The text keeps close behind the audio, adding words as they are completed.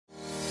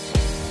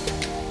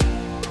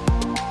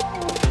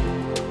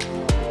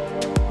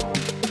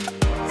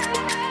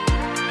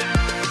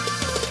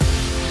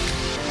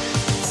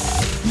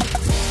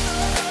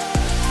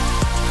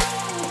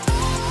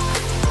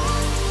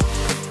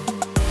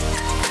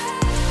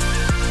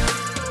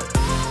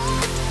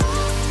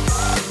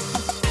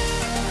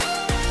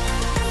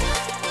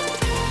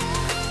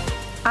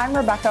I'm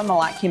Rebecca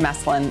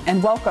Malatke-Meslin,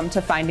 and welcome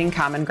to Finding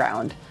Common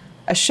Ground,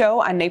 a show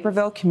on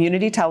Naperville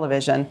Community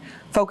Television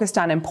focused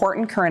on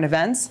important current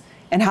events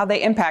and how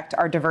they impact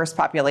our diverse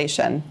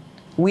population.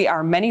 We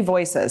are many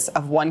voices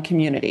of one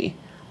community,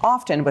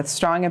 often with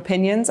strong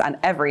opinions on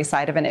every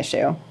side of an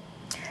issue.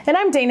 And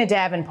I'm Dana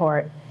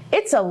Davenport.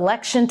 It's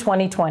election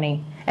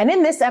 2020, and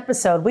in this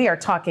episode, we are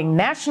talking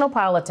national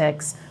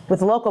politics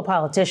with local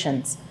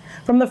politicians.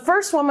 From the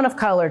first woman of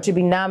color to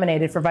be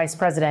nominated for vice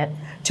president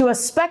to a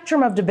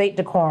spectrum of debate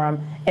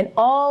decorum, and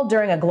all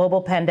during a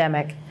global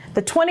pandemic,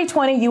 the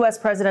 2020 U.S.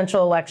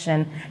 presidential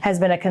election has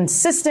been a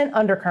consistent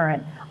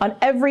undercurrent on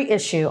every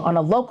issue on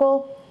a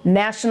local,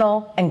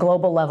 national, and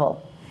global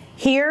level.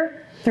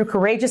 Here, through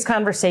courageous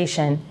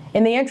conversation,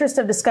 in the interest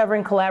of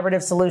discovering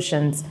collaborative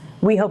solutions,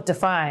 we hope to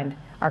find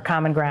our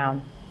common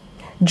ground.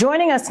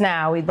 Joining us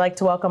now, we'd like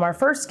to welcome our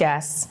first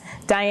guests,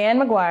 Diane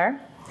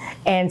McGuire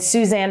and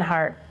Suzanne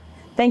Hart.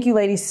 Thank you,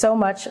 ladies, so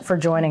much for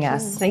joining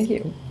us. Thank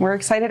you. We're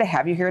excited to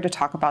have you here to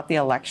talk about the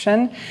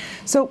election.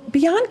 So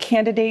beyond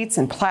candidates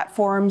and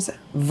platforms,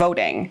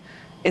 voting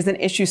is an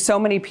issue so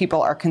many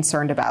people are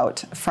concerned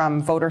about,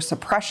 from voter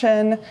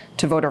suppression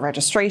to voter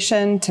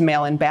registration to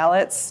mail-in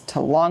ballots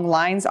to long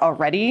lines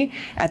already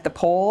at the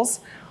polls.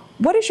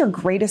 What is your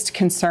greatest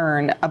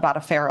concern about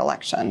a fair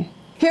election?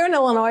 Here in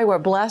Illinois, we're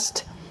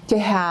blessed to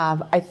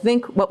have, I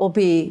think, what will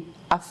be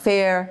a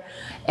fair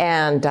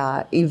and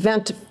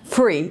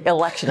event-free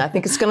election. I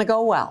think it's going to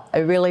go well. I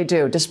really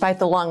do. Despite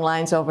the long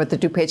lines over at the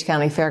DuPage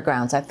County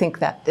Fairgrounds, I think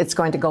that it's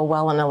going to go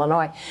well in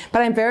Illinois.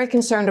 But I'm very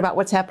concerned about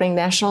what's happening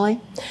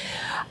nationally.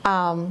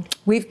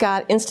 We've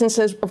got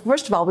instances,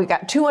 first of all, we've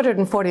got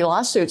 240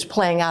 lawsuits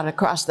playing out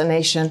across the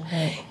nation.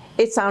 Right.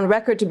 It's on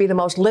record to be the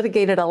most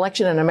litigated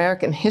election in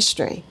American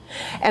history.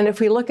 And if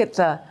we look at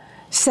the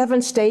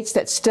 7 states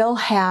that still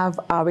have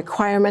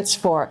requirements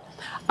for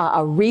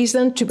a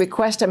reason to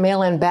request a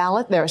mail-in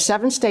ballot, there are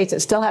 7 states that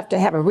still have to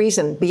have a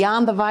reason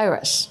beyond the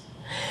virus.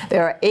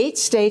 There are 8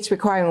 states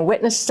requiring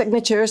witness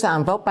signatures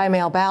on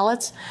vote-by-mail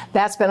ballots.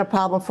 That's been a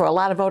problem for a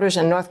lot of voters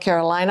in North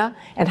Carolina,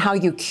 and how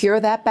you cure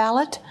that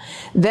ballot.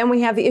 Then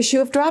we have the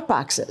issue of drop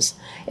boxes.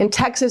 In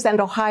Texas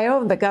and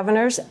Ohio, the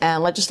governors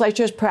and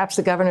legislatures, perhaps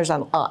the governors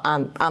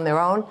on their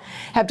own,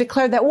 have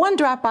declared that 1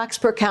 drop box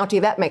per county,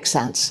 that makes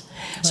sense.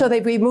 Right. So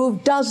they've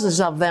removed dozens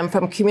of them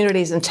from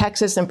communities in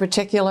Texas in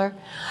particular.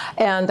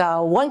 And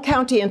 1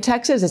 county in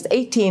Texas is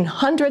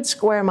 1,800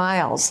 square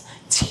miles.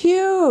 It's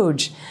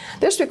huge.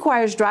 This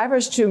requires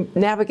drivers to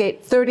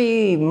navigate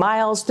 30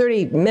 miles,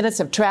 30 minutes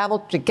of travel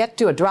to get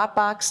to a drop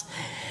box.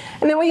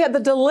 And then we have the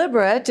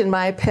deliberate, in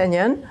my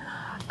opinion,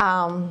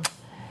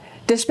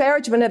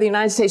 disparagement of the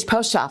United States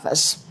Post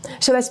Office.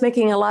 So that's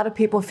making a lot of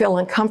people feel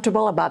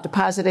uncomfortable about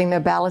depositing their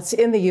ballots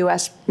in the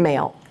U.S.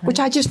 mail, which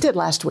I just did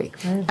last week.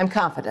 I'm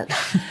confident.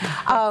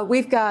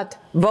 We've got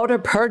voter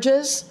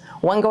purges,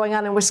 one going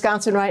on in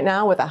Wisconsin right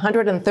now with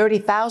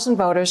 130,000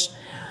 voters.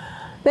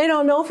 They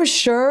don't know for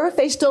sure if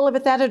they still live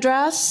at that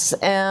address,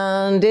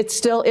 and it's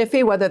still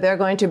iffy whether they're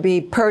going to be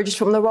purged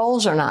from the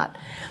rolls or not.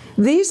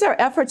 These are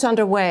efforts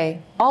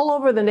underway all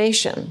over the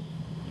nation.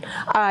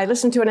 I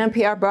listened to an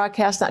NPR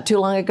broadcast not too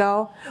long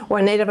ago where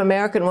a Native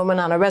American woman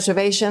on a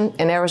reservation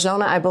in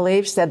Arizona, I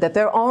believe, said that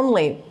their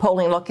only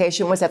polling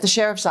location was at the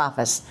sheriff's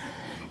office.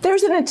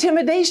 There's an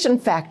intimidation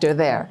factor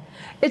there.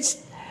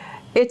 It's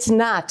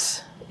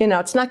not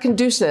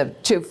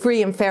conducive to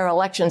free and fair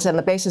elections and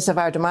the basis of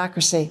our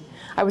democracy.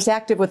 I was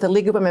active with the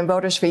League of Women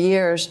Voters for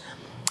years.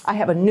 I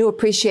have a new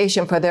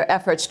appreciation for their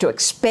efforts to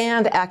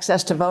expand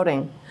access to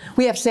voting.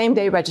 We have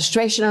same-day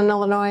registration in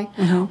Illinois.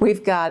 Mm-hmm.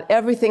 We've got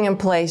everything in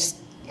place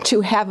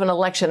to have an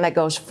election that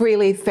goes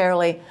freely,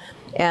 fairly,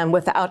 and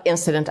without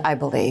incident, I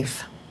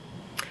believe.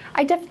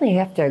 I definitely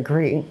have to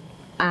agree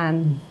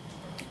on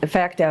the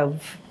fact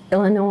of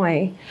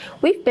Illinois.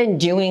 We've been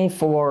doing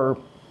for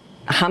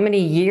how many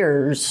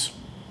years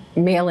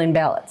mail-in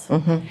ballots.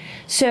 Mm-hmm.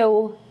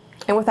 So,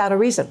 and without a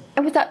reason.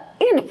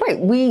 Right,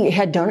 we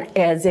had done it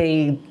as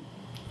a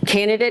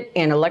candidate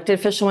and elected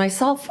official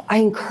myself. I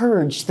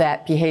encouraged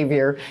that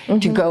behavior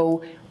to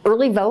go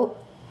early vote,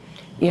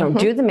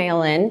 do the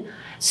mail-in.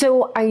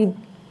 So I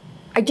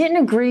didn't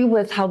agree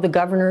with how the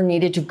governor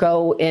needed to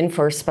go in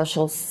for a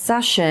special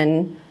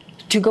session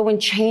to go and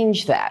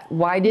change that.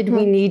 Why did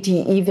we need to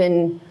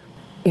even,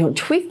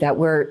 tweak that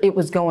where it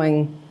was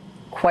going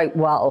quite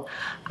well,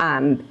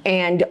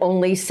 and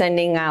only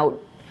sending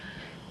out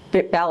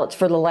ballots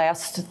for the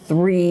last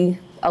 3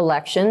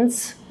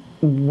 elections?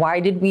 Why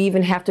did we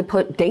even have to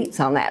put dates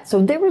on that?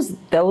 So there was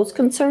those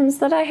concerns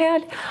that I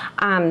had,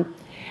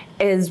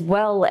 as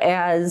well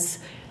as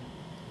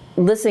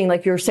listening,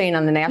 like you were saying,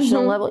 on the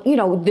national level.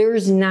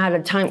 There's not a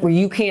time where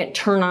you can't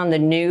turn on the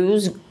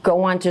news,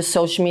 go onto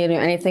social media,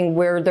 or anything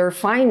where they're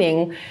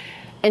finding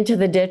into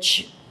the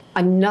ditch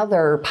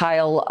another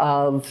pile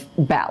of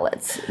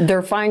ballots.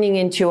 They're finding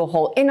into a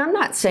hole, and I'm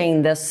not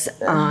saying this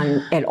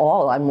at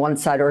all on one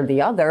side or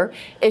the other.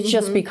 It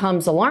just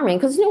becomes alarming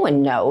because no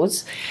one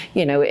knows.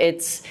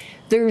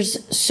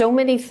 There's so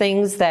many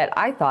things that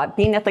I thought,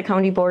 being at the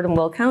county board in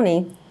Will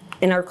County,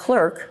 and our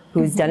clerk,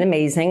 who's done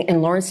amazing,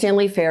 and Lauren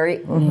Stanley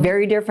Ferry,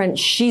 very different.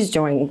 She's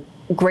doing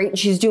great.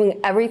 She's doing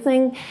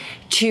everything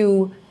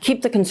to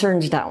keep the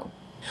concerns down.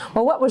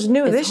 Well, what was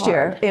new this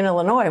year hard. in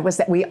Illinois was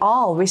that we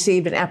all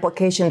received an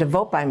application to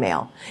vote by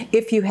mail.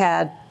 If you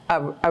had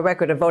a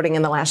record of voting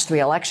in the last 3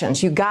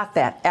 elections, you got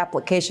that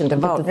application to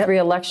vote. The 3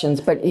 elections,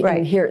 but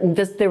Right. here,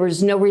 there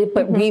was no,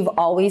 but we've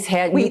always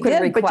had, We you could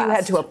did, request. but you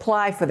had to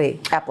apply for the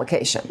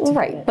application.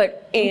 Right,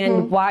 but,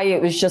 and why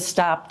it was just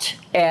stopped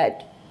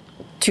at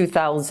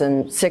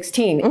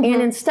 2016.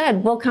 And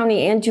instead, Will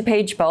County and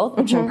DuPage both,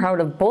 which I'm proud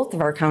of both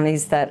of our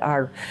counties that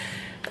our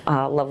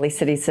lovely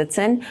city sits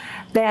in,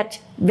 that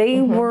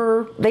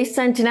they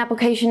sent an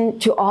application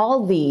to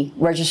all the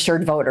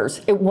registered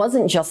voters. It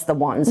wasn't just the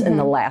ones in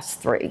the last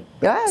 3.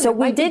 Yeah, so it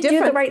we might be did do the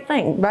different. right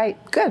thing.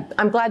 Right, good.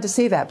 I'm glad to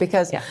see that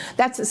because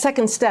that's the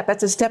second step.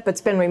 That's a step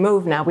that's been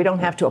removed now. We don't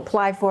have to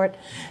apply for it,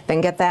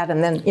 then get that,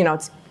 and then,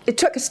 it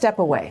took a step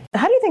away.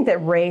 How do you think that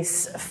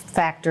race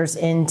factors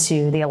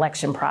into the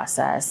election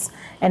process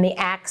and the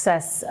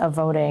access of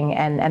voting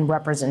and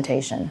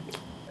representation?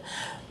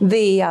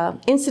 The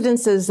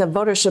incidences of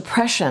voter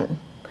suppression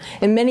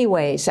in many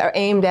ways are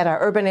aimed at our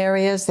urban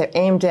areas. They're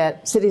aimed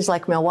at cities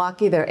like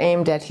Milwaukee. They're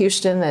aimed at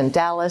Houston and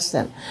Dallas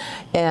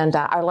and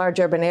our large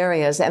urban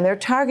areas. And they're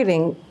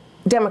targeting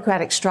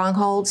Democratic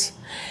strongholds.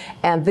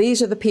 And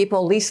these are the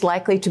people least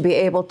likely to be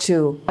able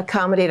to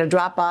accommodate a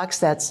drop box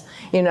that's,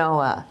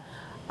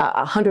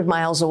 100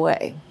 miles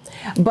away.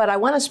 But I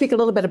want to speak a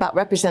little bit about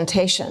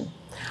representation.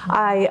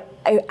 I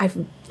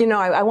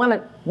want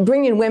to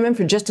bring in women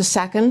for just a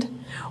second.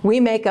 We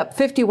make up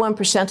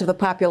 51% of the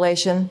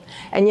population,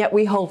 and yet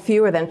we hold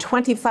fewer than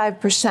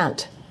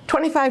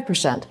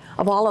 25%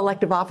 of all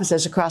elective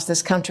offices across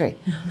this country.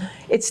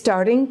 It's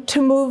starting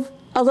to move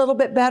a little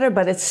bit better,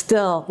 but it's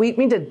still, we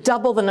need to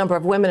double the number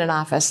of women in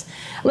office.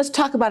 Let's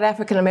talk about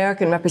African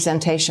American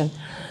representation.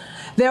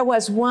 There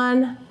was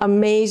one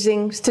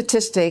amazing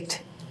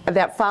statistic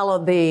that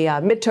followed the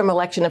midterm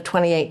election of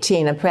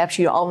 2018, and perhaps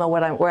you all know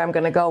where I'm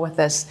going to go with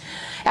this.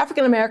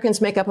 African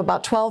Americans make up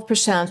about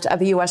 12% of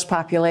the U.S.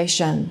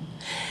 population.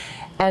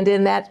 And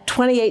in that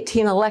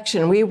 2018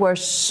 election, we were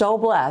so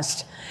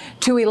blessed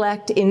to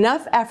elect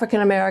enough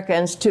African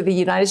Americans to the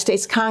United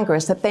States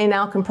Congress that they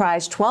now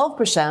comprise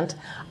 12%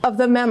 of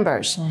the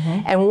members.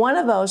 And one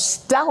of those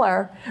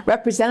stellar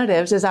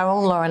representatives is our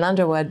own Lauren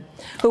Underwood,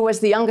 who was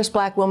the youngest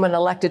black woman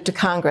elected to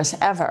Congress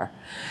ever.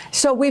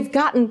 So we've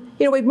gotten,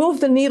 we've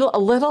moved the needle a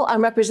little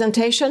on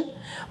representation,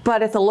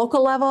 but at the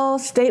local level,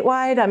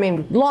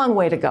 statewide, long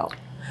way to go.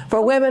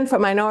 For women, for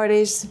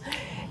minorities,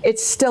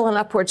 it's still an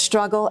upward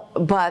struggle,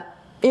 but,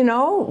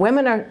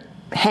 women are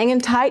hanging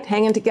tight,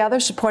 hanging together,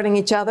 supporting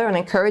each other and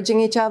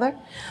encouraging each other.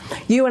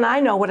 You and I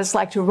know what it's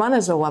like to run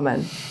as a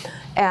woman.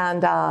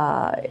 And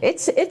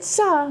it's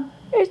a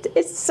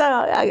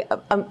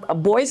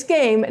boy's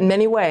game in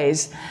many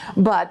ways,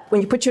 but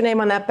when you put your name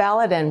on that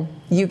ballot and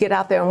you get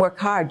out there and work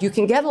hard, you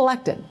can get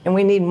elected, and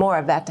we need more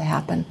of that to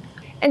happen.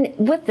 And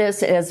with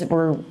this, as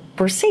we're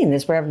seeing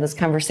this, we're having this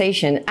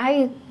conversation,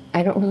 I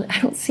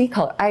don't see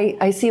color.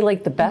 I see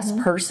like the best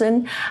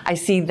person. I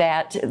see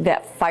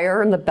that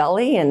fire in the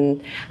belly,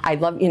 and I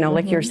love,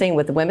 like you're saying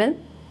with the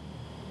women.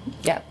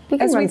 Yeah, we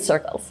can run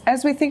circles.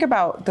 As we think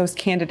about those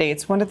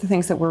candidates, one of the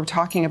things that we're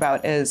talking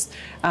about is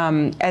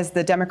as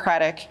the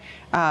Democratic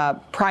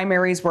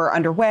primaries were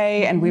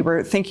underway and we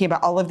were thinking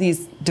about all of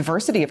these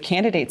diversity of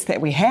candidates that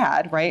we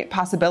had, right,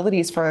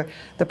 possibilities for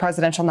the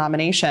presidential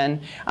nomination,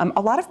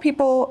 a lot of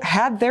people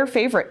had their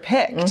favorite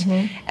picked,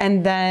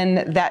 and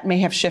then that may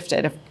have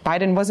shifted. If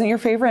Biden wasn't your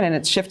favorite and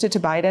it's shifted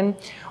to Biden,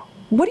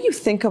 what do you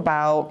think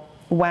about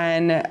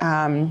when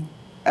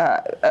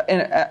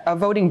a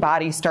voting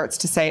body starts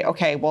to say,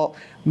 okay, well,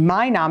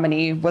 my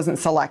nominee wasn't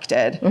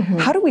selected.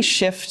 How do we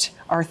shift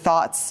our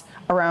thoughts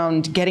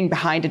around getting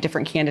behind a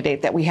different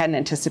candidate that we hadn't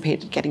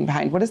anticipated getting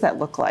behind? What does that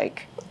look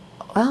like?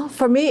 Well,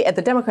 for me, at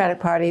the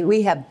Democratic Party,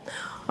 we had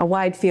a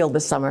wide field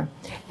this summer.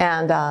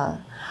 And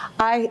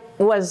I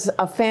was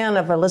a fan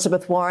of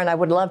Elizabeth Warren. I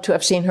would love to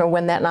have seen her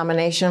win that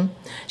nomination.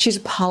 She's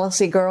a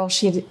policy girl.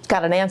 She's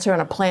got an answer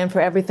and a plan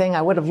for everything.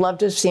 I would have loved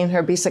to have seen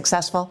her be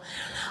successful.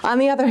 On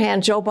the other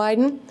hand, Joe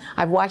Biden,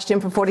 I've watched him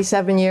for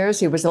 47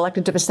 years. He was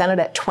elected to the Senate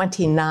at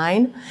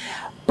 29.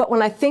 But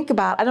when I think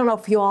about, I don't know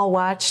if you all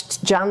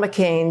watched John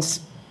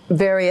McCain's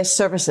various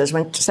services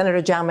when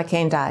Senator John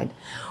McCain died.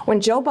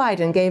 When Joe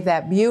Biden gave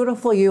that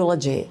beautiful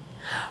eulogy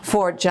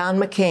for John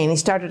McCain, he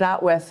started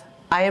out with,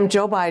 "I am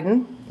Joe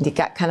Biden." He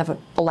got kind of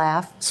a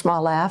laugh,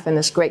 small laugh in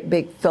this great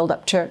big filled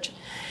up church.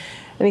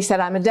 And he said,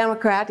 "I'm a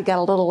Democrat." He got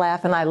a little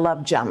laugh, and I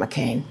love John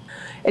McCain.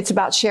 It's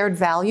about shared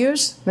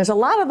values. There's a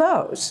lot of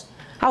those.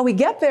 How we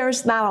get there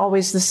is not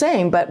always the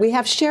same, but we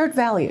have shared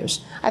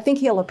values. I think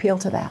he'll appeal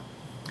to that.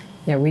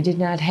 Yeah, we did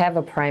not have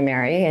a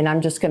primary, and I'm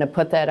just going to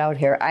put that out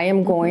here. I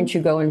am going to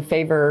go in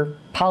favor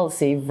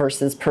policy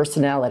versus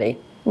personality.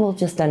 We'll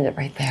just end it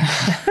right there.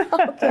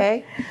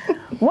 Okay.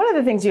 One of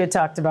the things you had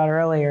talked about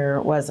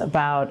earlier was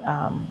about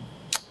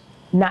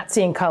not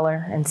seeing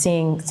color and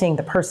seeing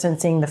the person,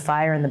 seeing the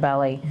fire in the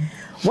belly.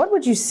 What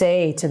would you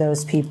say to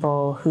those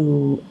people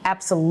who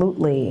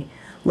absolutely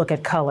look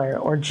at color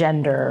or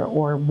gender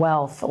or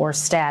wealth or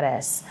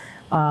status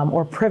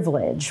or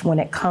privilege when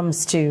it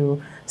comes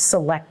to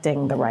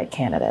selecting the right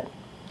candidate?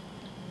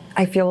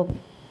 I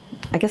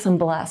guess I'm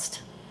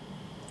blessed.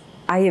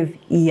 I have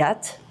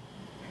yet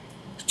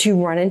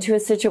to run into a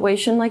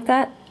situation like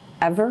that,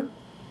 ever.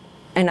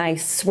 And I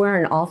swear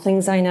in all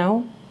things I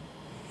know.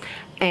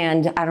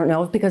 And I don't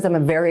know if because I'm a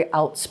very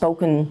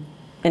outspoken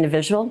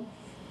individual,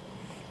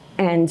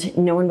 and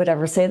no one would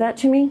ever say that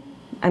to me.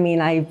 I mean,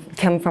 I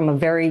come from a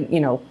very,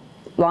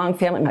 long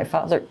family. My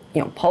father,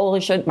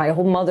 Polish, my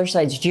whole mother's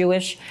side's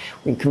Jewish.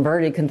 We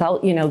converted,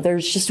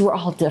 we're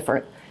all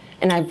different.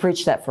 And I've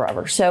preached that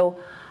forever. So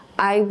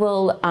I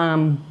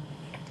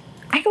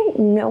don't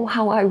know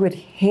how I would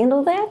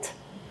handle that.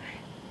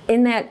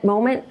 In that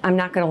moment, I'm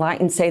not going to lie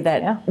and say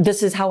that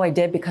this is how I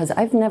did, because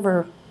I've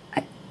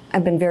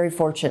been very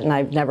fortunate and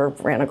I've never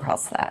ran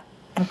across that.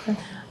 Okay.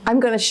 I'm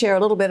going to share a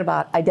little bit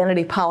about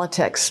identity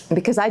politics,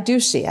 because I do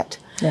see it.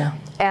 Yeah.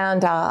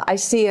 And I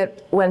see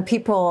it when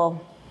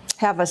people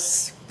have a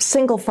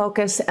single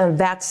focus and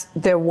that's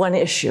their one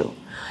issue.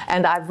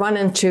 And I've run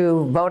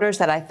into voters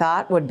that I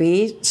thought would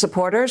be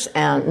supporters,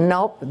 and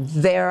nope,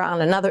 they're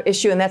on another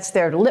issue, and that's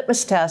their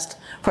litmus test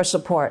for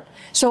support.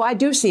 So I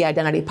do see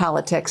identity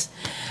politics.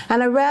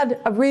 And I read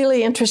a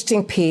really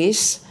interesting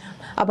piece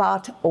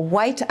about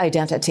white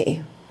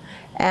identity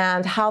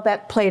and how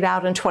that played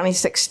out in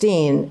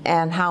 2016,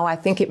 and how I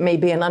think it may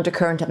be an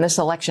undercurrent in this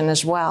election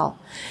as well.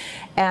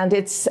 And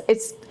it's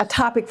a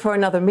topic for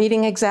another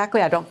meeting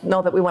exactly. I don't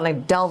know that we want to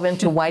delve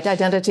into white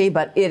identity,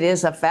 but it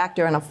is a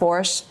factor and a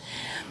force.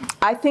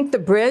 I think the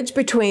bridge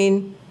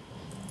between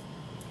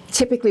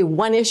typically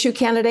one-issue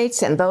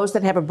candidates and those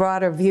that have a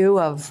broader view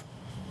of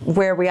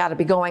where we ought to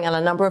be going on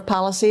a number of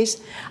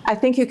policies, I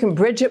think you can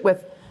bridge it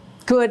with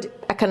good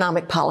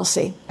economic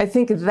policy. I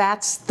think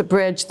that's the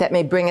bridge that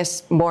may bring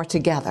us more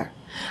together.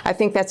 I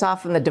think that's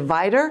often the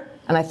divider,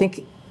 and I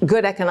think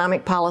good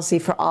economic policy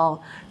for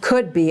all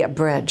could be a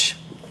bridge.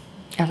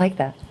 I like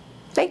that.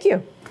 Thank you.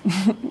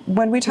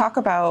 When we talk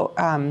about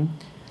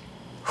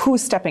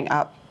who's stepping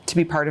up to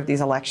be part of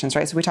these elections,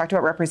 right? So we talked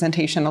about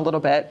representation a little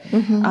bit.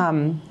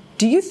 Mm-hmm.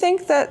 Do you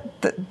think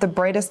that the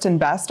brightest and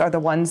best are the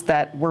ones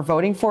that we're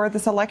voting for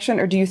this election,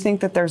 or do you think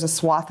that there's a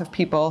swath of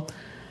people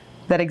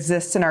that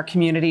exists in our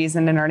communities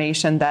and in our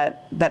nation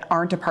that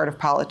aren't a part of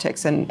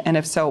politics, and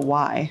if so,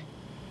 why?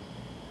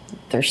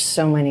 There's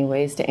so many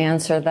ways to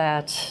answer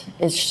that.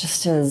 It's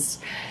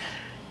just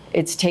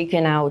it's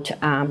taken out,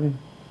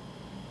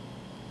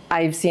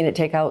 I've seen it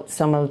take out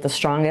some of the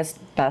strongest,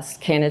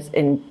 best candidates,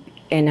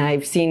 and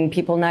I've seen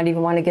people not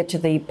even want to get to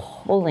the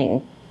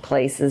polling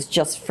places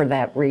just for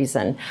that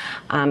reason.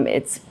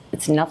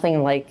 It's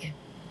nothing like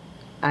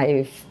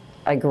I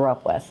grew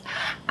up with.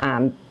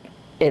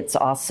 It's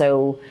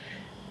also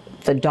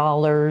the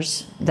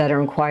dollars that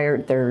are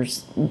inquired.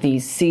 There's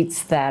these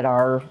seats that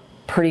are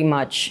pretty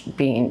much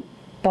being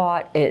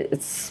bought.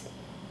 It's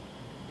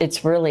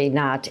really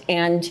not.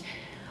 And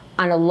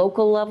on a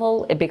local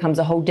level, it becomes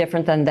a whole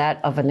different than that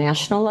of a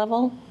national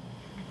level.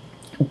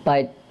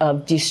 But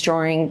of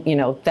destroying,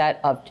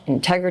 that of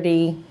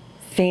integrity,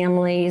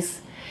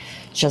 families,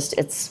 just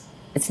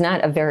it's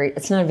not a very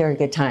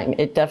good time.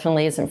 It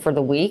definitely isn't for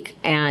the weak.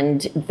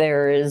 And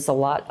there is a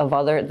lot of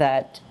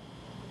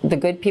the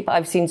good people.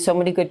 I've seen so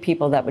many good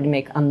people that would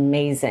make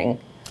amazing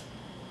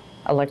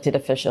elected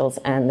officials,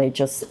 and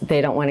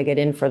they don't want to get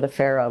in for the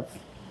fare of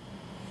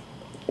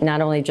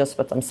not only just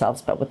with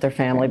themselves but with their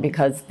family,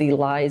 because the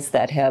lies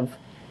that have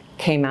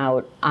came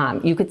out,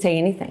 you could say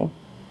anything,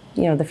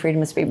 the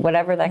freedom of speech,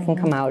 whatever that can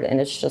come out, and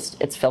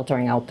it's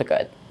filtering out the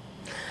good.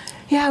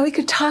 Yeah, we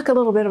could talk a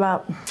little bit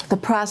about the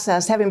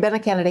process, having been a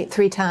candidate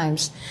 3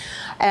 times.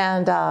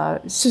 And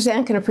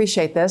Suzanne can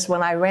appreciate this.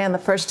 When I ran the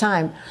first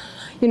time,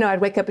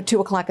 I'd wake up at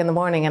 2 o'clock in the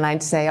morning and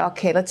I'd say,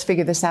 okay, let's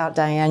figure this out,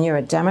 Diane. You're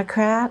a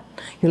Democrat,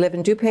 you live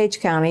in DuPage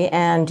County,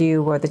 and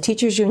you were the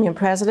teachers union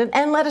president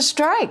and led a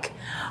strike.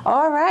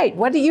 All right,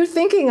 what are you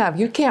thinking of?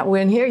 You can't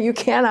win here, you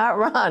cannot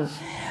run.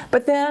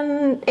 But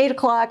then 8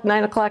 o'clock,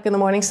 9 o'clock in the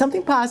morning,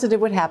 something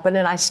positive would happen,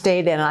 and I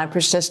stayed in and I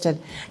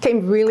persisted.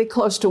 Came really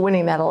close to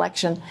winning that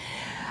election.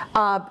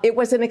 It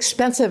was an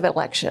expensive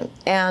election,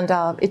 and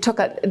it took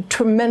a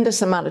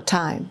tremendous amount of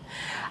time.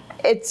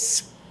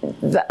 It's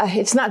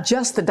not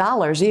just the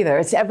dollars either.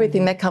 It's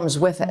everything that comes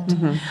with it.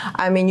 Mm-hmm.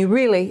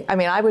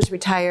 I was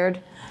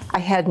retired. I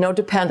had no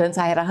dependents.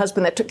 I had a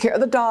husband that took care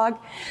of the dog.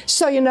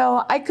 So,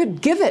 I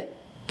could give it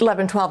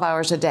 11, 12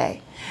 hours a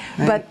day.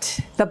 Right. But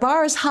the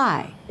bar is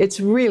high. It's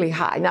really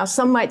high. Now,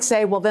 some might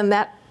say, well, then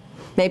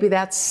maybe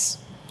that's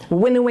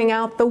winnowing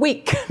out the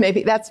weak.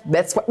 Maybe that's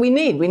what we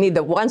need. We need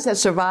the ones that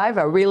survive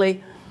are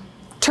really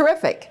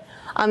terrific.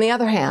 On the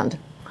other hand,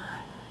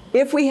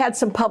 if we had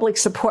some public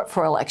support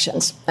for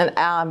elections,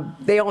 and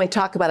they only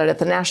talk about it at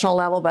the national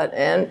level,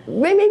 and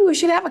maybe we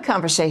should have a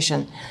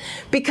conversation.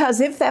 Because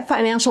if that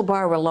financial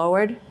bar were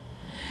lowered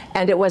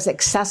and it was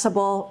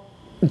accessible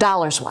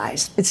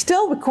dollars-wise. It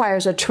still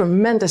requires a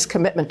tremendous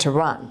commitment to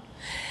run.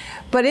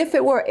 But if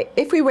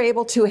we were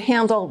able to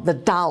handle the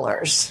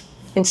dollars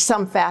in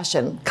some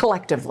fashion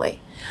collectively,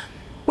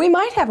 we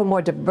might have a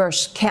more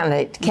diverse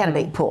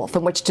candidate pool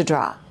from which to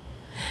draw.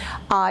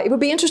 It would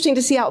be interesting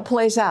to see how it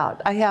plays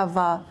out. I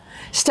have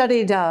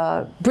studied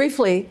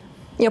briefly,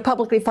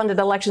 publicly funded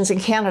elections in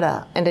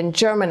Canada and in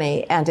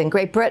Germany and in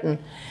Great Britain,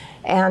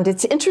 and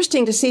it's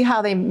interesting to see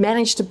how they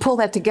managed to pull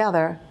that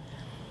together.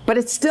 But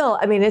it's still,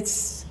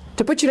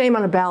 to put your name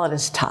on a ballot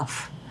is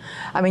tough.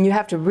 You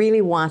have to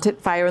really want it,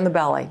 fire in the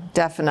belly,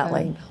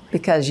 definitely,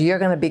 because you're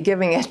going to be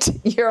giving it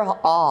your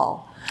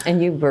all.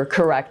 And you were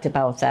correct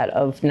about that,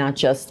 of not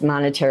just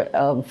monetary,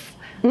 of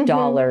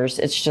dollars,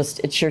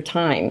 it's your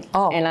time.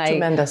 Oh, and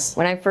tremendous.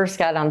 When I first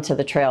got onto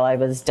the trail, I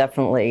was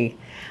definitely,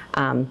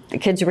 the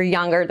kids were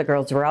younger, the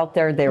girls were out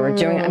there, they were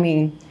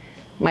doing,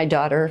 my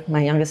daughter,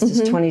 my youngest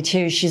is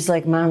 22, she's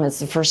like, Mom, it's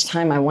the first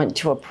time I went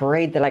to a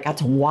parade that I got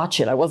to watch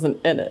it. I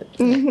wasn't in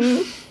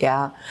it.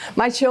 Yeah.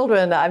 My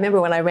children, I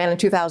remember when I ran in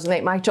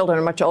 2008, my children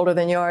are much older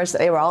than yours.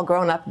 They were all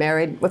grown up,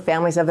 married, with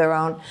families of their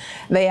own.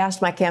 They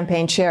asked my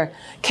campaign chair,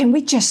 can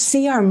we just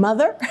see our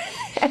mother?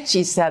 And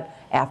she said,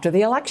 after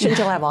the election,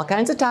 you'll have all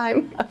kinds of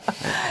time.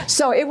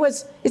 So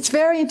it's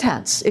very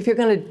intense if you're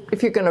going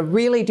to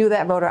really do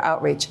that voter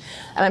outreach.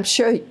 And I'm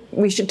sure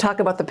we should talk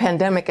about the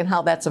pandemic and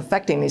how that's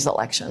affecting these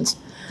elections.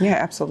 Yeah,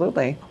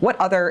 absolutely. What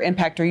other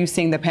impact are you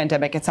seeing the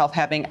pandemic itself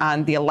having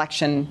on the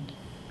election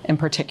in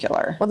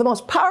particular? Well, the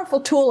most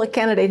powerful tool a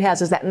candidate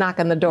has is that knock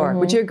on the door.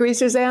 Would you agree,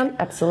 Suzanne?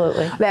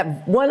 Absolutely.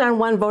 That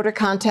one-on-one voter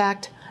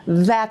contact,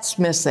 that's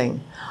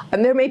missing.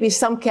 And there may be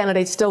some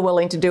candidates still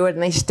willing to do it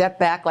and they step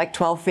back like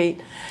 12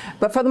 feet.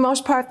 But for the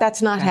most part,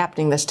 that's not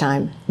happening this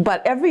time.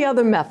 But every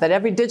other method,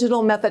 every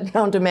digital method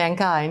known to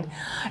mankind,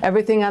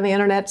 everything on the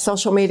internet,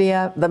 social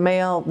media, the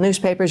mail,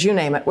 newspapers, you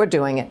name it, we're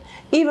doing it.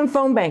 Even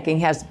phone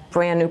banking has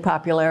brand new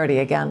popularity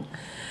again.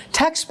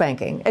 Text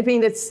banking,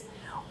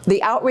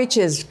 the outreach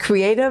is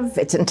creative,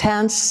 it's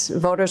intense.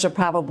 Voters are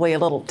probably a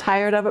little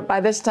tired of it by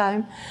this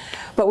time.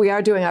 But we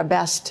are doing our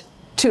best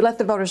to let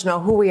the voters know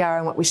who we are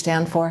and what we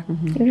stand for.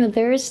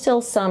 There is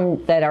still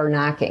some that are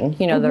knocking.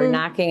 They're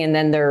knocking and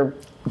then they're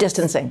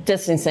distancing.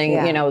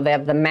 Yeah. They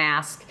have the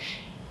mask.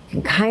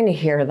 You can kind of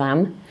hear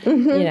them,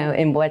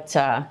 in what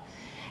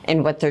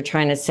they're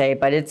trying to say.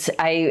 But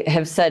I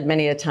have said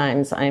many a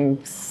times,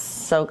 I'm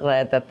so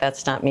glad that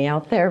that's not me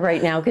out there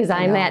right now, because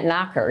I'm that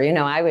knocker.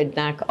 I would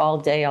knock all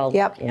day,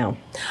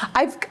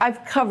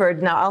 I've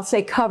covered, now I'll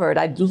say covered,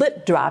 I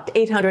dropped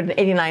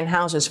 889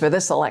 houses for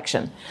this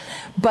election.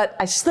 But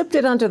I slipped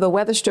it under the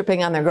weather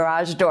stripping on the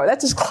garage door.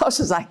 That's as close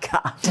as I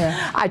got.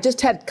 Yeah. I just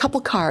had a couple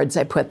cards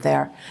I put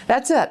there.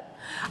 That's it.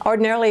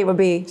 Ordinarily it would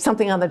be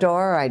something on the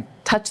door, or I'd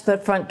touch the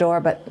front door,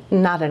 but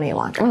not any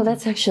longer. Oh,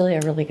 that's actually a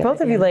really good idea.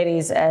 Both of you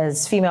ladies,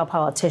 as female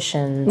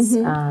politicians,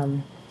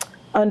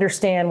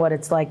 understand what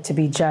it's like to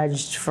be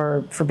judged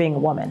for being a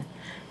woman.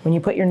 When you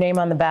put your name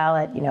on the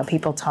ballot,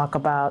 people talk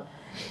about,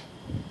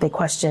 they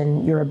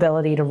question your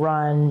ability to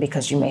run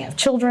because you may have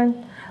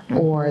children,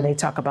 or they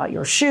talk about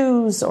your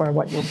shoes or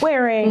what you're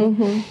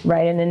wearing,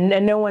 right?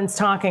 And no one's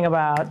talking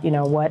about,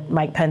 what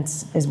Mike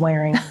Pence is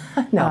wearing.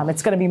 No.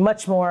 It's going to be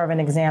much more of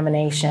an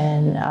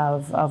examination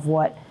of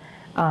what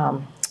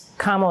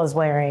Kamala is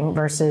wearing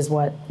versus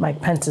what Mike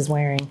Pence is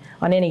wearing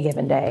on any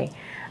given day.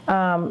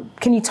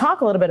 Can you talk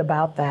a little bit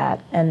about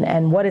that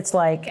and what it's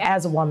like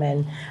as a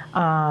woman,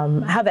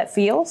 how that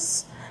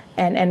feels,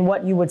 and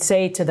what you would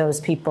say to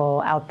those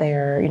people out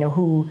there,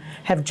 who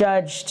have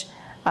judged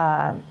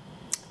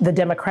the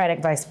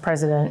Democratic vice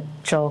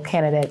presidential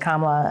candidate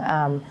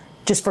Kamala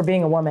just for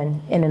being a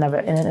woman in and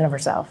of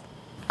herself?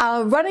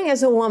 Running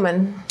as a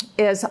woman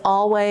is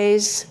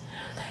always,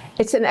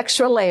 it's an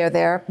extra layer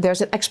there. There's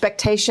an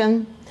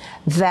expectation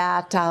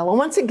that,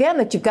 once again,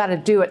 that you've got to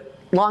do it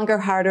longer,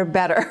 harder,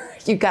 better.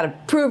 You've got to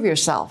prove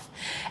yourself.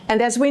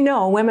 And as we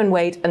know, women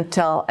wait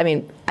until,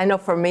 I know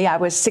for me, I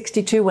was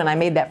 62 when I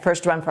made that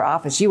first run for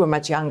office. You were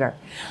much younger.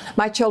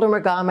 My children were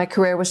gone, my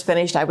career was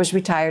finished, I was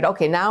retired.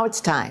 Okay, now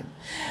it's time.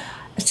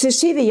 To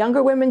see the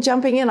younger women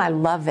jumping in, I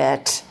love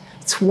it.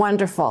 It's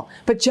wonderful.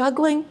 But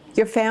juggling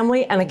your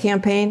family and a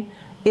campaign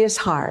is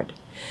hard.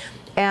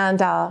 And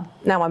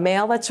now a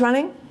male that's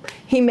running,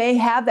 he may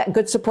have that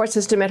good support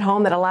system at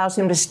home that allows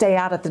him to stay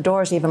out at the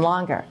doors even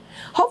longer.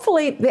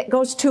 Hopefully it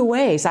goes two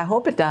ways. I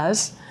hope it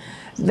does,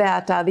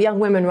 that the young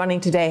women running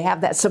today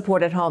have that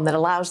support at home that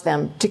allows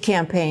them to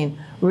campaign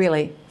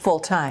really full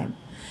time.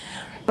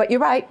 But you're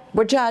right,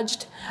 we're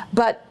judged.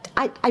 But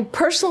I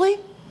personally,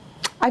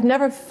 I've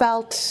never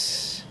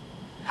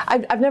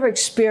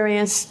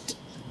experienced,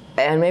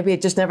 and maybe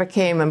it just never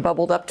came and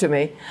bubbled up to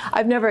me,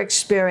 I've never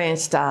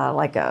experienced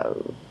like a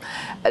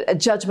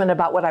judgment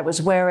about what I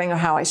was wearing or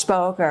how I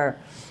spoke, or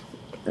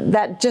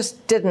that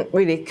just didn't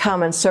really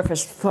come and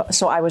surface,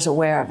 so I was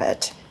aware of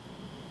it.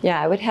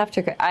 Yeah, I would have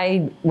to,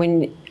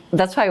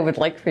 that's why I would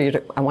like for you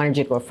to, I wanted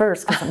you to go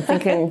first, because I'm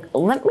thinking,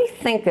 let me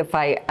think if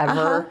I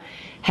ever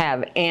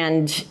have.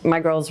 And my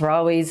girls were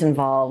always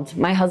involved.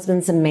 My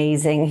husband's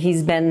amazing.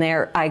 He's been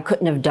there. I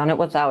couldn't have done it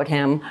without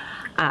him.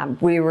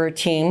 We were a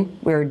team.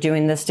 We were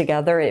doing this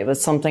together. It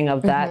was something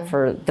of that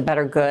for the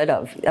better good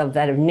of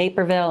that of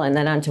Naperville, and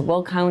then on to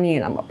Will County,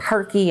 and I'm a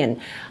Parkey, and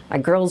my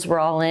girls were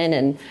all in,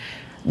 and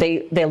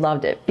they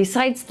loved it.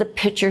 Besides the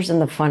pictures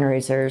and the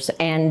fundraisers,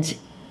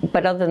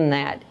 but other than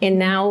that, and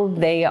now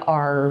they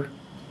are,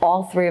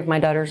 all three of my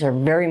daughters are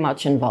very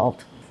much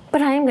involved.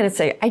 But I am going to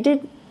say, I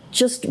did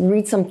just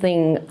read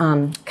something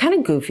kind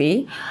of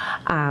goofy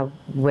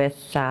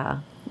with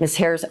Ms.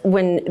 Harris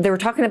when they were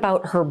talking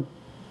about her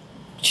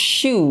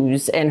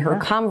shoes and her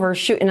Converse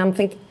shoe, and I'm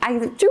thinking, I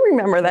do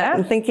remember that.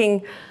 I'm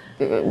thinking,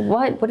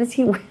 what is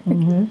he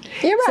wearing?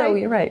 You're right. So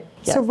you're right.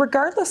 Yes. So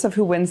regardless of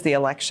who wins the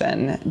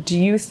election, do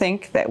you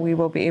think that we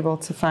will be able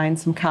to find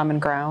some common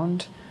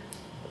ground?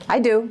 I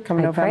do.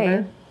 Come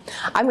November?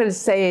 I'm going to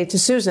say to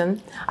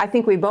Susan, I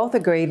think we both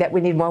agree that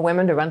we need more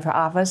women to run for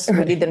office.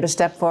 We need them to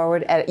step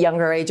forward at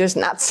younger ages,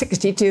 not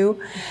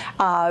 62,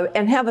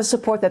 and have the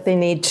support that they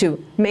need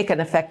to make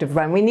an effective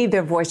run. We need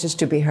their voices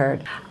to be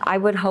heard. I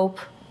would hope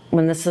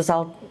when this is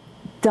all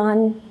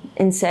done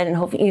and said, and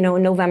hopefully,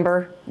 in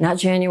November, not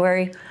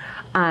January,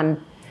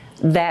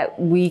 that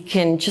we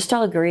can just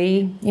all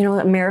agree,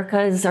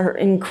 America is our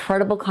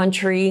incredible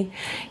country,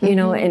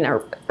 and our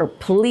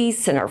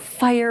police and our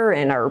fire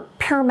and our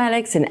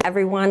paramedics and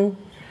everyone,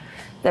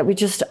 that we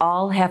just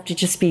all have to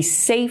just be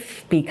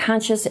safe, be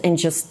conscious,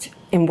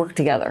 and work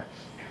together.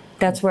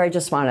 That's where I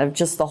just want to,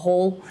 just the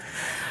whole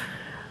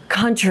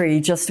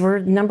country, we're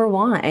number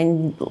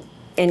one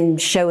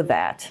and show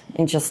that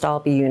and just all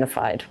be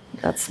unified.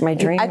 That's my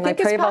dream. I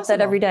pray about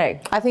that every day.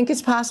 I think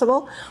it's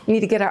possible. We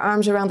need to get our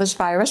arms around this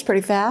virus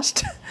pretty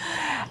fast,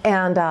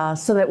 and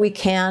so that we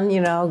can,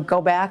 go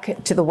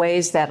back to the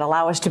ways that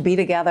allow us to be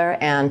together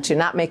and to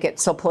not make it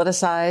so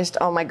politicized.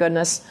 Oh my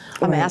goodness,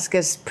 a mask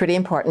is pretty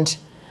important.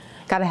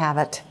 Got to have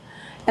it,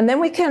 and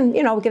then we can,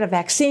 get a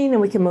vaccine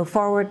and we can move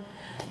forward.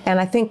 And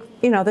I think,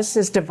 this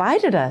has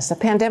divided us. The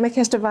pandemic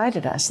has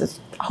divided us.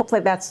 Hopefully,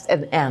 that's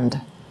an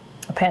end.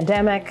 A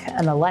pandemic,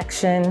 an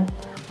election,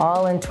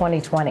 all in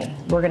 2020.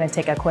 We're going to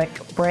take a quick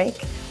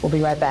break. We'll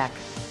be right back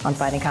on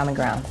Finding Common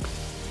Ground.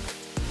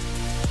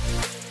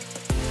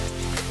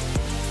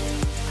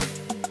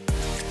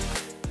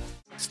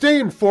 Stay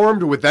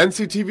informed with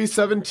NCTV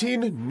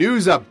 17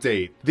 News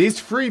Update. These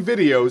free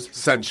videos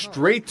sent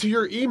straight to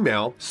your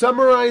email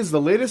summarize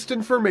the latest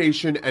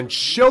information and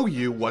show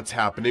you what's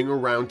happening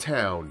around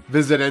town.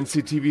 Visit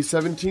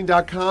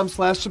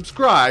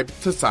nctv17.com/subscribe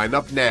to sign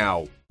up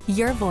now.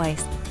 Your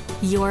voice,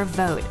 your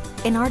vote.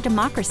 In our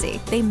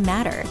democracy, they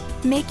matter.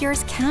 Make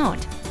yours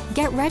count.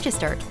 Get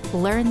registered,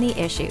 learn the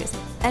issues,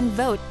 and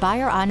vote by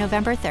or on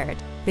November 3rd.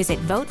 Visit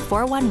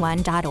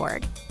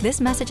vote411.org.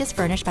 This message is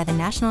furnished by the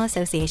National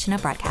Association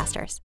of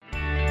Broadcasters.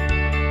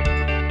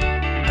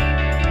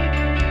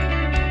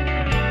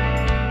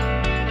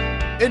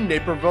 In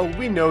Naperville,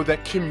 we know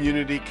that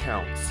community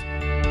counts.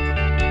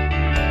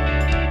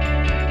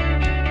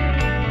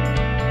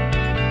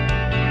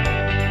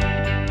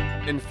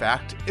 In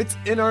fact, it's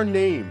in our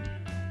name.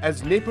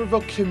 As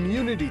Naperville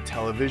Community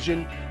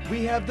Television,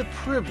 we have the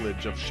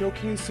privilege of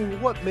showcasing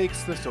what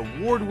makes this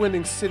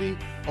award-winning city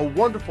a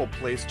wonderful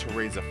place to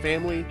raise a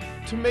family,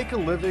 to make a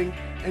living,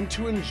 and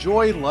to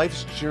enjoy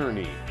life's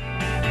journey.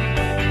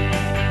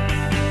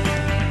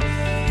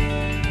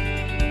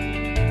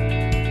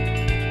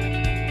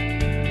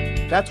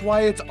 That's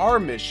why it's our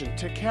mission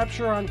to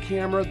capture on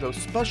camera those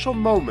special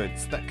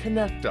moments that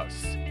connect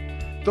us,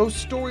 those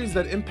stories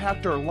that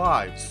impact our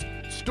lives,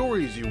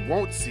 stories you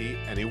won't see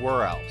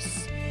anywhere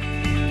else.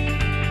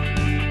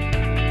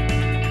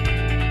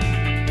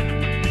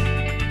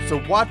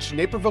 So watch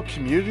Naperville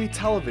Community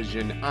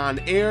Television on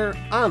air,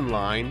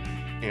 online,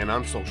 and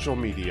on social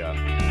media.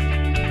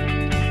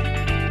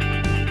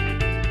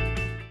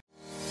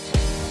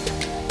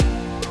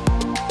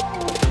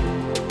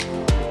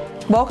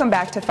 Welcome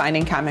back to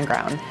Finding Common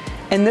Ground.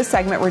 In this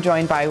segment, we're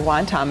joined by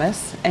Juan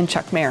Thomas and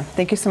Chuck Mayer.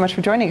 Thank you so much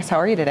for joining us. How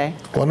are you today?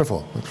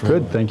 Wonderful.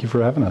 Good. Thank you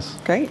for having us.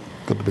 Great.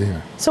 Good to be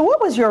here. So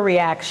what was your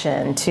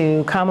reaction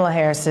to Kamala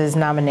Harris's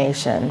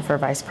nomination for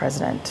vice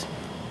president?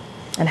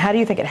 And how do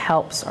you think it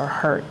helps or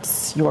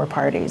hurts your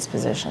party's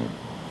position?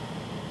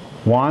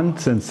 Juan,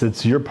 since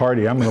it's your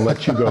party, I'm going to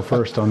let you go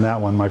first on that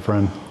one, my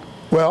friend.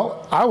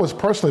 Well, I was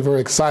personally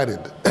very excited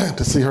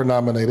to see her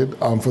nominated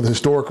for the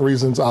historic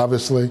reasons,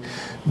 obviously,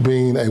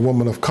 being a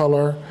woman of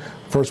color,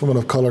 first woman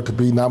of color to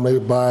be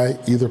nominated by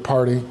either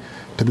party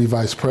to be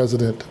vice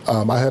president.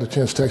 I had a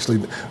chance to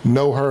actually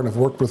know her and have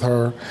worked with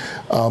her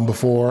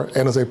before.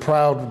 And as a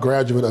proud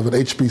graduate of an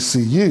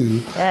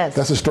HBCU, yes.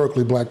 That's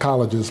historically black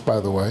colleges, by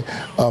the way,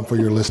 for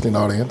your listening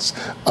audience.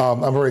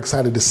 I'm very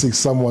excited to see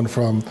someone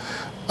from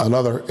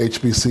another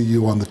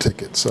HBCU on the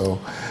ticket. So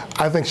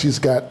I think she's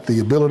got the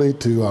ability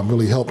to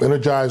really help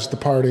energize the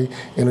party,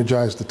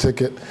 energize the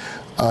ticket,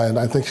 and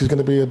I think she's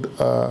going to be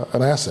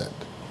an asset.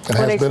 And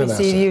what has been an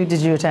asset. HBCU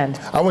did you attend?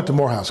 I went to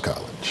Morehouse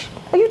College.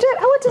 Oh, you did?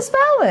 I went to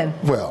Spelman.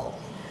 Well,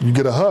 you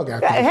get a hug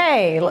after.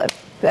 Hey,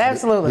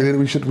 Absolutely.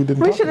 We should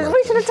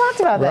have talked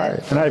about that.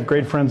 Right. And I have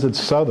great friends at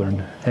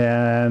Southern,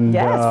 and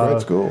Yes.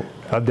 Great school.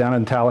 down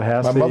in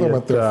Tallahassee. My mother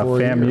went there for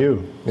a FAMU. year.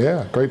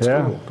 Yeah, great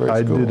school. Great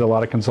I school. did a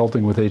lot of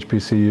consulting with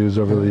HBCUs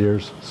over the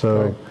years.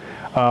 So,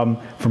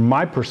 from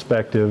my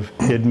perspective,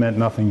 it meant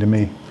nothing to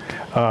me.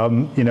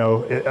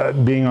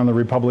 Being on the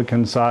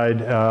Republican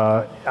side,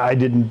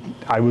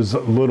 I was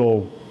a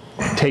little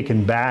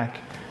taken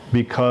back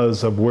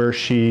because of where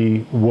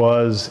she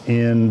was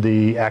in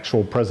the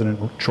actual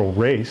presidential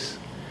race.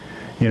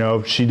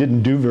 She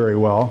didn't do very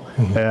well,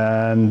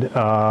 and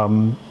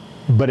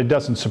but it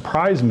doesn't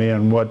surprise me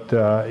in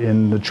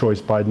the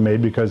choice Biden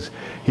made, because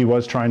he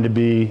was trying to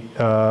be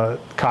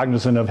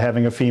cognizant of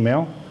having a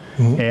female,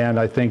 and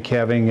I think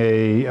having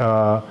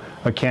a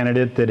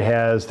candidate that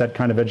has that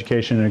kind of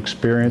education and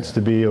experience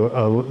to be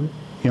a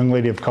young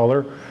lady of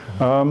color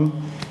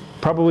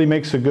probably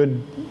makes a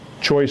good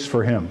choice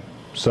for him.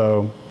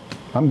 So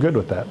I'm good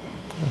with that.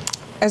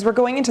 As we're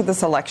going into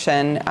this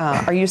election,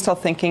 are you still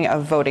thinking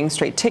of voting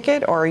straight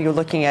ticket, or are you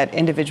looking at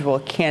individual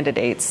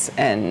candidates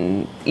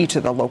in each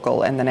of the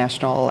local and the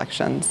national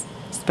elections?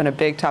 It's been a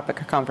big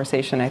topic of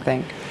conversation, I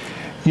think.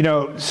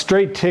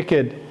 Straight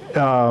ticket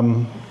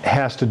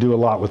has to do a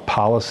lot with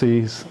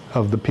policies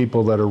of the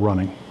people that are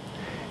running.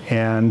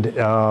 And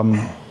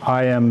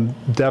I am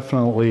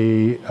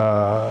definitely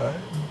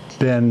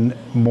been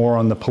more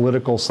on the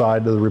political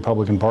side of the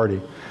Republican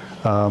Party.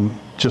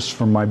 Just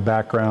from my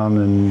background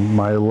and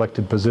my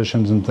elected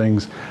positions and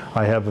things,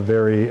 I have a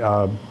very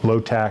low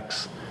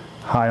tax,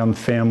 high on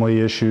family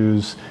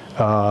issues,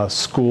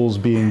 schools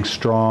being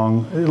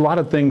strong, a lot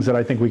of things that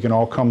I think we can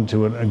all come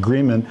to an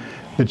agreement.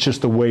 It's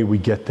just the way we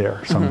get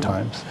there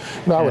sometimes.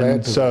 No, I would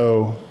add to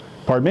that.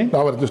 Pardon me?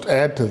 I would just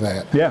add to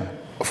that. Yeah.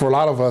 For a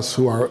lot of us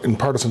who are in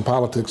partisan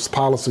politics,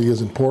 policy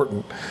is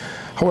important.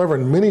 However,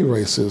 in many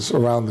races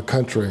around the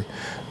country,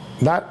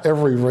 not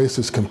every race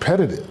is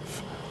competitive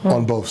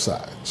on both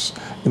sides.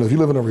 If you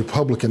live in a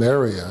Republican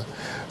area,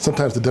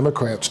 sometimes the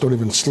Democrats don't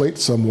even slate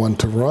someone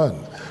to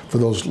run for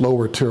those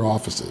lower tier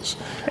offices.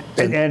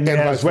 And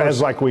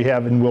as like we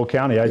have in Will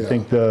County, I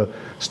think the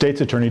state's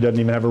attorney doesn't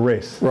even have a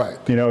race. Right.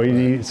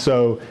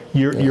 So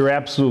you're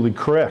absolutely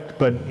correct.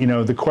 But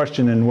the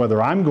question in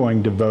whether I'm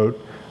going to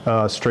vote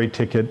straight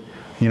ticket,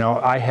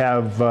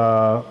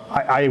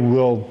 I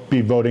will be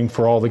voting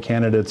for all the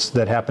candidates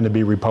that happen to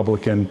be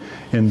Republican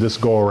in this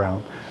go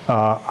around.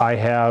 I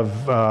have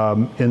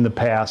in the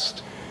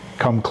past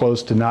come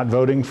close to not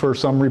voting for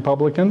some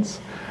Republicans,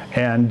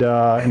 and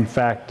in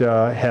fact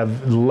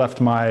have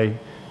left my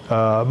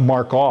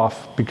mark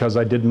off because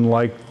I didn't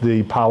like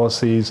the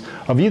policies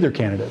of either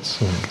candidates.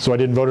 So I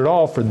didn't vote at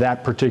all for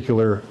that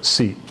particular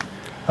seat,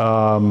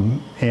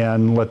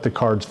 and let the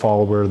cards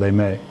fall where they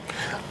may.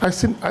 I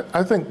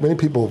think many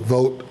people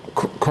vote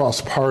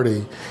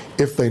cross-party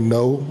if they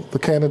know the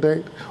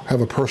candidate,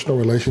 have a personal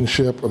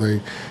relationship, or they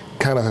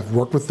kind of have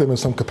worked with them in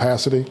some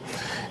capacity.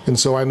 And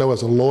so I know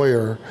as a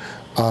lawyer,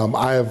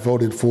 I have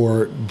voted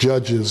for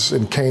judges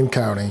in Kane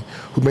County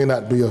who may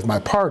not be of my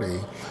party,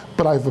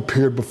 but I've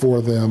appeared before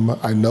them,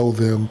 I know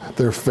them,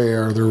 they're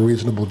fair, they're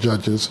reasonable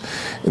judges.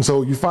 And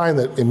so you find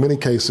that in many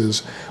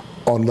cases,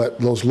 on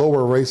those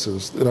lower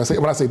races, and I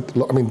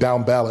mean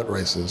down ballot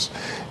races,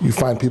 you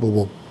find people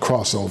will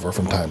cross over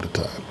from time to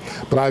time.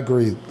 But I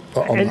agree.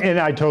 And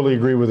I totally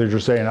agree with what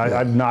you're saying.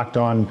 I've knocked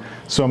on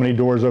so many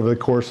doors over the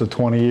course of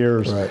 20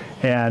 years,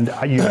 and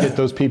you get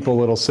those people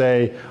that'll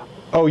say,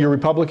 "Oh, you're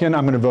Republican?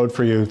 I'm going to vote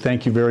for you.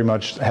 Thank you very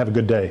much. Have a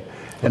good day."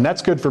 And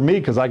that's good for me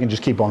because I can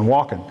just keep on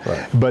walking.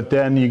 Right. But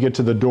then you get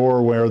to the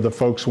door where the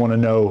folks want to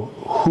know,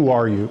 who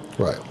are you?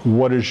 Right.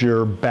 What is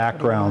your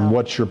background?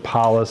 What's your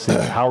policy?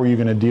 How are you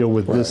going to deal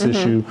with this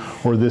issue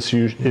or this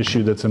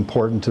issue that's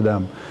important to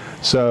them?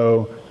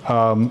 So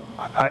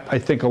I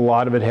think a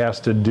lot of it has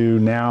to do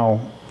now,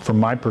 from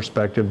my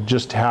perspective,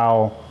 just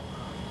how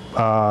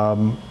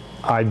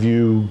I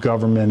view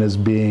government as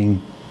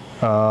being,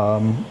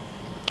 the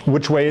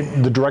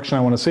direction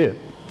I want to see it.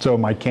 So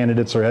my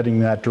candidates are heading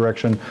in that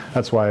direction.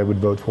 That's why I would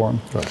vote for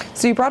them. Right.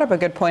 So you brought up a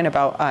good point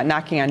about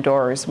knocking on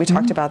doors. We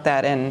talked about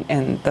that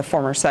in the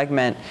former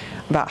segment,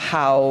 about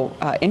how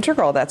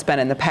integral that's been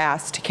in the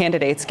past to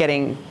candidates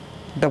getting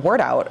the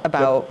word out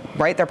about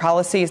their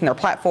policies and their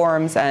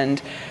platforms. And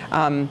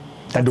to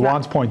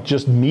Juan's point,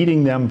 just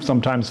meeting them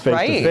sometimes face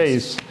to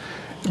face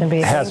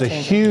has a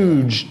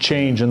huge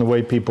change in the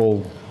way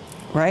people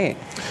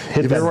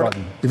hit that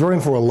button. If you're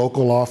running for a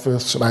local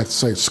office, and I'd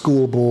say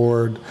school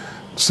board,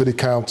 city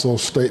council,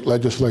 state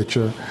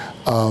legislature,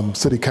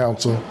 city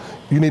council,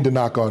 you need to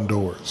knock on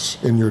doors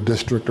in your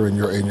district or in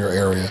your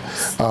area.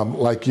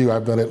 Like you,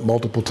 I've done it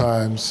multiple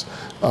times.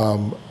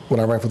 When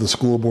I ran for the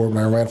school board,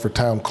 when I ran for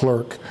town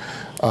clerk,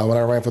 when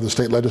I ran for the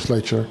state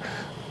legislature,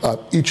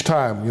 each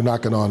time you're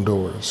knocking on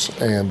doors,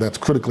 and that's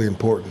critically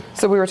important.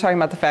 So we were talking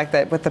about the fact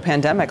that with the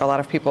pandemic, a lot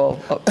of people,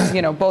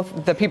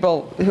 both the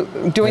people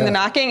doing the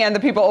knocking and the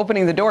people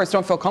opening the doors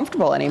don't feel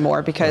comfortable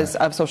anymore because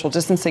of social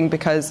distancing,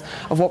 because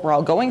of what we're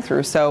all going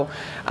through. So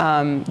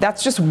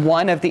that's just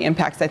one of the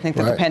impacts I think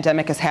that the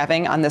pandemic is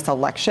having on this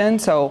election.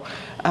 So,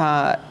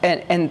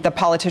 and the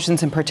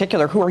politicians in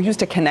particular, who are used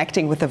to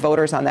connecting with the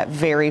voters on that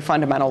very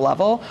fundamental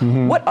level.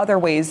 What other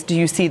ways do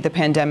you see the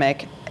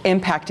pandemic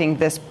impacting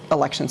this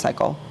election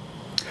cycle?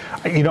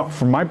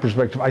 From my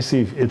perspective, I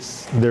see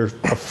they're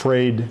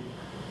afraid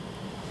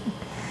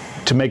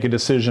to make a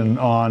decision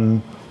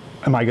on,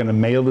 am I going to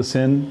mail this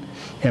in?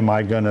 Am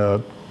I going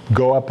to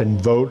go up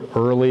and vote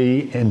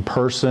early in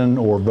person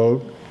or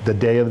vote the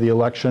day of the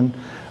election?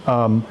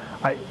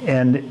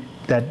 And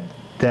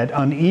that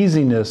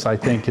uneasiness, I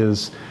think,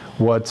 is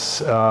what's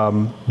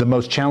the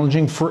most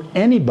challenging for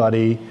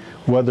anybody,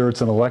 whether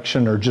it's an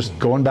election or just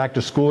going back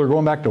to school or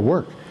going back to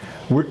work.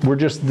 We're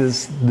just,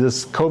 this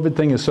COVID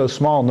thing is so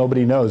small,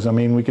 nobody knows. I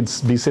mean, we could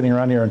be sitting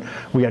around here and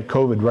we got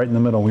COVID right in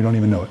the middle, we don't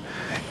even know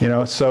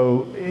it.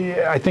 So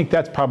I think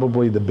that's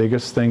probably the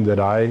biggest thing that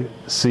I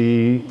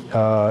see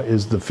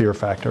is the fear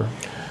factor.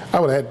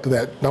 I would add to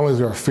that, not only is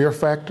there a fear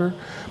factor,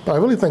 but I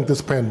really think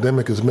this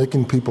pandemic is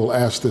making people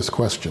ask this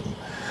question: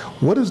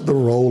 what is the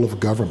role of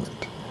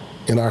government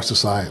in our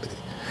society?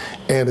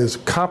 And is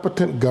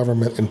competent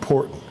government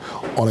important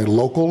on a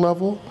local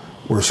level,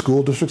 where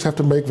school districts have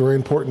to make very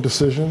important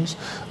decisions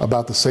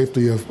about the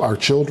safety of our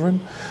children,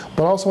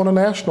 but also on a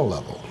national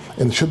level?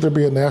 And should there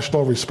be a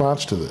national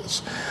response to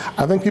this?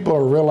 I think people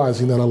are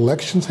realizing that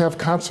elections have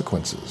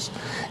consequences,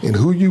 and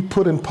who you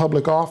put in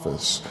public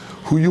office,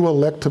 who you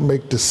elect to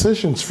make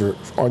decisions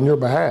on your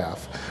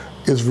behalf,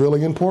 is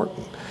really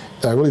important.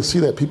 And I really see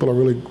that people are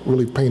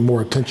really paying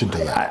more attention to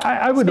that.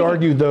 I would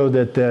argue, though,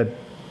 that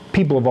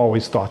people have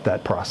always thought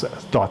that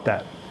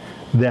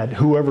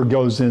whoever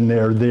goes in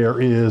there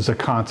is a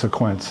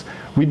consequence.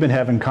 We've been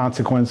having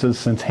consequences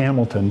since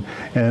Hamilton,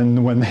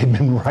 and when they've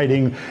been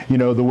writing,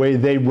 the way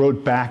they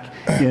wrote back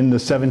in the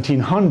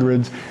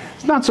 1700s,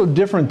 it's not so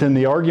different than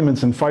the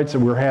arguments and fights that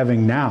we're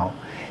having now.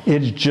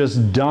 It's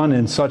just done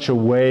in such a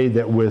way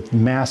that with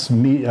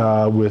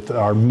with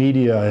our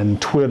media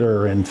and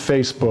Twitter and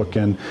Facebook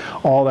and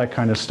all that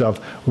kind of stuff,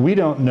 we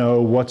don't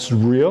know what's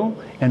real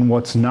and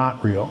what's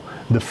not real.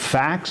 The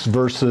facts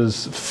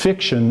versus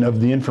fiction of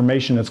the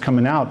information that's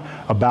coming out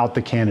about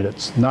the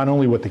candidates. Not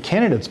only what the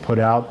candidates put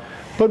out,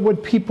 but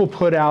what people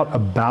put out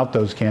about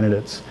those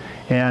candidates.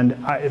 And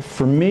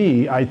for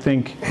me, I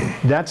think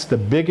that's the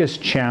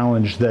biggest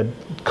challenge that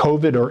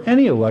COVID or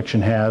any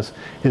election has,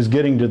 is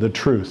getting to the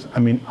truth. I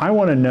mean, I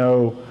want to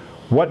know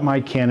what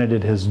my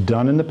candidate has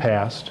done in the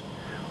past.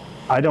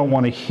 I don't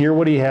want to hear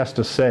what he has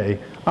to say.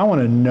 I want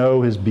to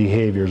know his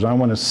behaviors. I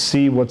want to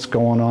see what's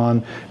going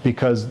on,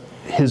 because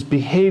his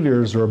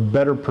behaviors are a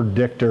better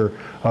predictor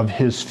of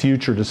his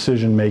future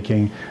decision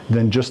making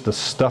than just the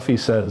stuff he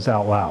says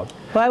out loud.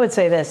 Well, I would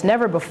say this: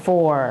 never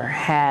before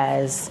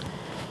have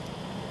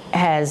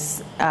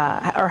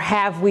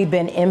we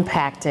been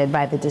impacted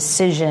by the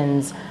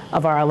decisions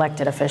of our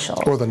elected officials.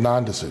 Or the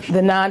non-decisions.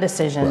 The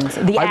non-decisions,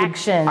 the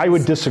actions. I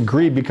would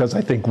disagree, because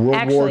I think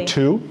World War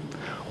II,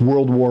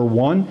 World War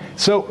I.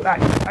 So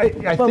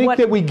I think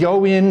that we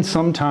go in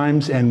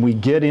sometimes and we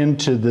get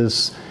into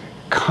this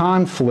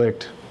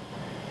conflict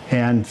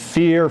and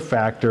fear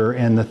factor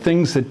and the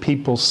things that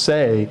people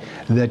say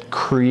that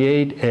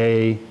create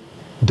a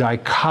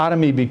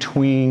dichotomy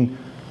between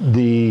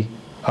the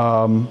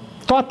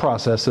thought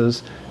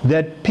processes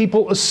that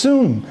people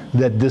assume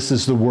that this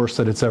is the worst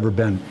that it's ever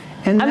been.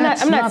 And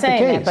that's I'm not not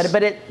saying the case.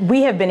 that, but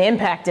we have been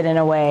impacted in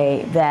a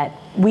way that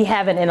we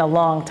haven't in a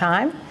long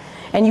time.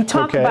 And you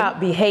talk about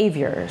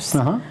behaviors.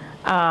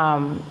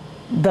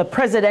 The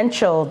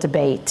presidential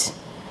debate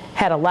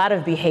had a lot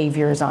of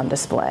behaviors on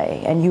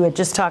display, and you had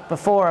just talked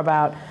before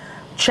about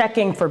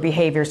checking for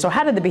behaviors. So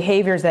how did the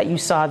behaviors that you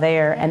saw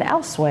there and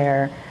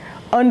elsewhere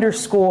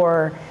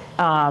underscore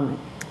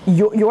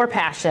your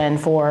passion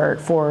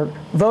for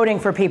voting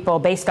for people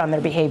based on their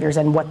behaviors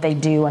and what they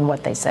do and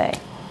what they say?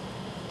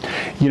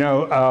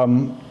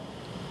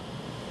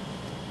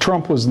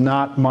 Trump was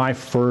not my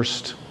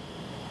first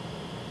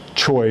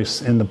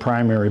choice in the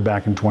primary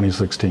back in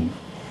 2016.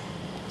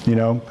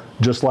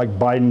 Just like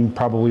Biden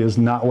probably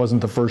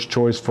wasn't the first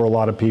choice for a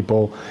lot of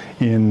people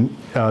in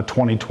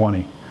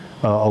 2020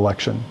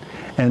 election.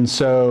 And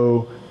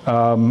so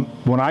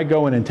when I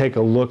go in and take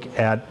a look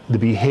at the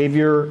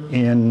behavior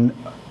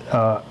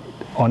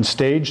on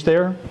stage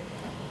there,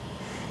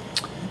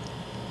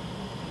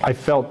 I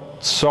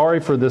felt sorry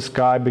for this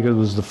guy, because it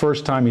was the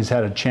first time he's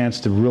had a chance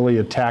to really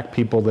attack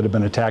people that have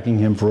been attacking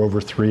him for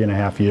over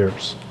 3.5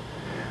 years.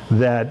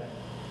 That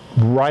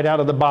right out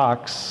of the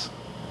box,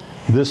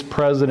 this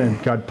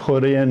president got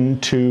put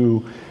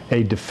into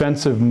a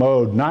defensive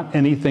mode, not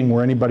anything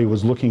where anybody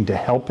was looking to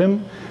help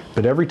him,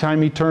 but every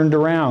time he turned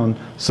around,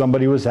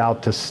 somebody was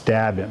out to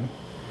stab him.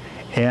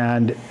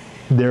 And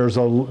there's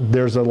a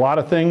lot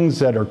of things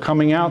that are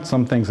coming out,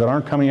 some things that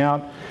aren't coming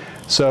out.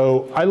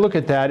 So I look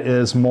at that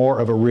as more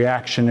of a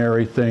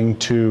reactionary thing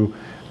to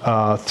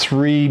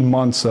 3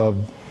 months of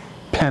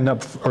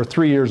pent-up, or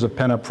 3 years of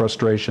pent-up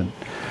frustration.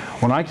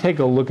 When I take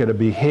a look at a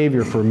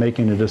behavior for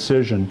making a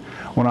decision,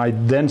 when I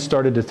then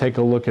started to take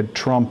a look at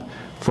Trump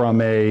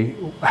from a,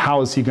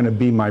 how is he going to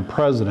be my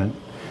president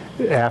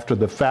after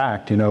the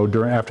fact, you know,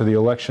 after the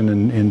election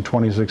in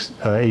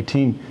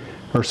 2018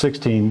 or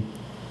 16,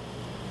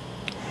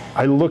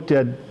 I looked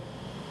at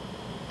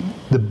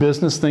the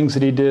business things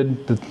that he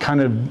did, the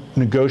kind of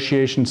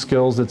negotiation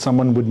skills that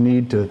someone would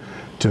need to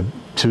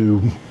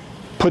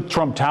put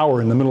Trump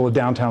Tower in the middle of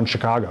downtown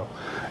Chicago,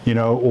 you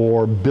know,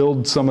 or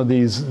build some of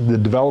the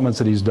developments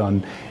that he's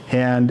done.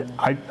 And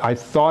I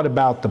thought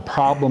about the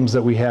problems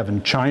that we have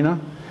in China,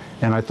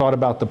 and I thought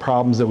about the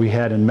problems that we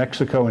had in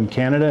Mexico and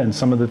Canada and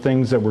some of the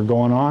things that were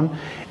going on.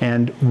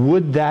 And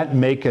would that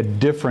make a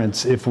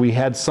difference if we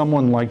had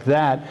someone like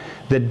that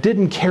that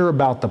didn't care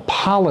about the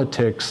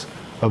politics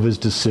of his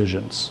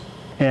decisions?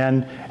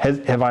 And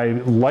have I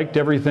liked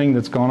everything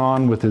that's gone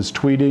on with his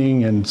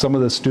tweeting and some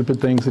of the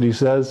stupid things that he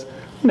says?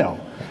 No.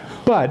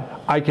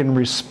 But I can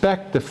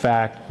respect the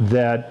fact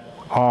that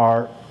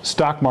our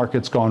stock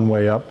market's gone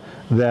way up,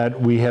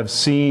 that we have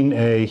seen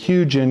a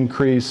huge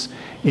increase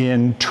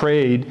in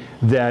trade,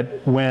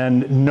 that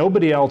when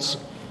nobody else,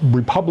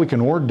 Republican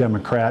or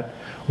Democrat,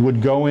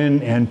 would go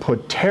in and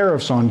put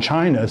tariffs on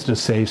China to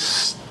say,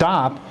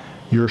 stop,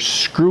 you're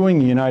screwing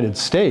the United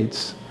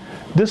States,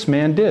 this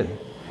man did.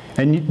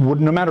 And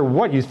no matter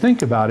what you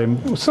think about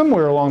him,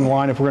 somewhere along the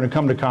line, if we're going to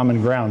come to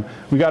common ground,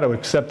 we got to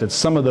accept that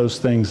some of those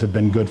things have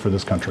been good for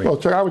this country. Well,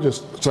 Chuck, I would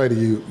just say to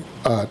you,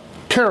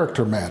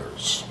 character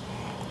matters.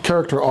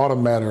 Character ought to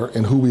matter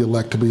in who we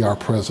elect to be our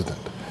president.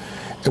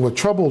 And what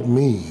troubled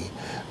me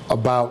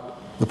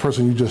about the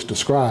person you just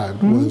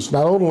described was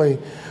not only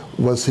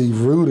was he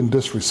rude and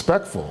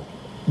disrespectful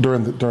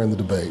during the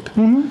debate,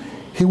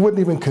 he wouldn't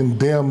even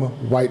condemn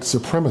white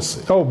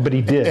supremacy. Oh, but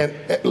he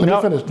did. Let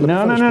me finish.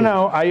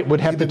 No. I would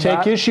have to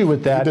take issue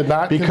with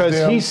that,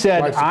 because he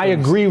said, I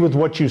agree with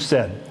what you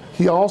said.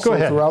 He also,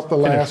 throughout the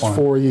last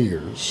 4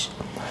 years,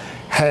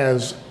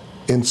 has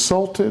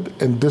insulted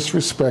and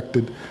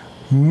disrespected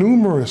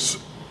numerous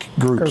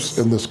groups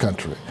in this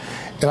country.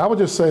 And I would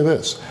just say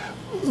this,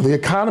 the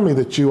economy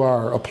that you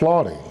are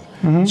applauding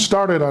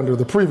started under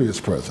the previous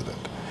president,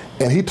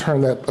 and he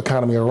turned that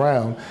economy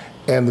around,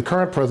 and the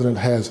current president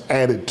has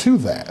added to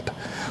that.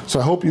 So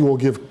I hope you will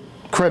give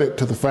credit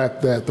to the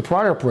fact that the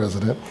prior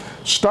president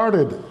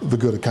started the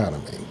good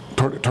economy,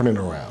 turning it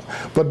around.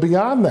 But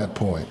beyond that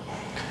point,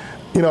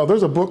 you know,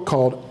 there's a book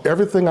called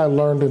Everything I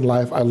Learned in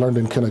Life, I Learned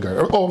in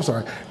Kindergarten. Oh, I'm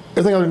sorry.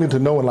 Everything I need to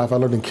know in life, I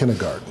learned in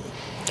kindergarten.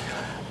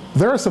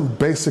 There are some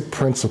basic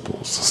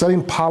principles,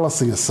 setting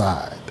policy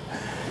aside,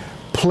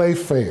 play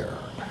fair,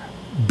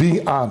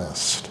 be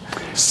honest,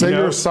 say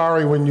you're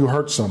sorry when you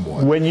hurt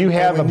someone. When you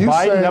have a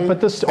Biden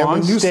up at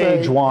on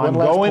stage, Juan,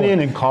 going in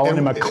and calling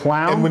him a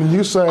clown, and when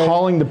you say,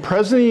 calling the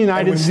President of the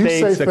United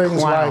States a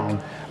clown,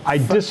 like, I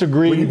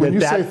disagree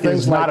that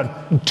is not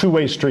a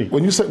two-way street.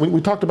 When you say, we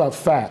talked about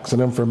facts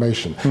and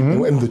information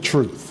and the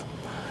truth.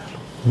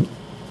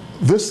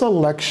 This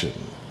election,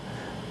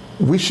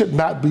 we should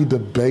not be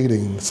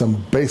debating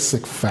some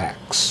basic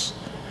facts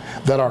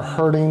that are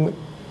hurting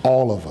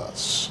all of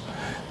us.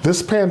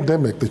 This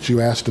pandemic that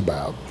you asked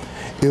about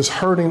is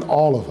hurting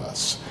all of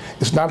us.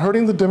 It's not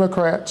hurting the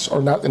Democrats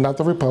or not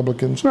the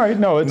Republicans. Right,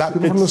 no, it's not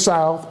people from the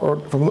South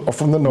or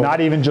from the North. Not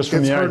even just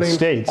from the United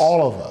States.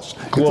 All of us.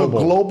 Global.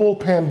 It's a global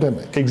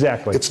pandemic.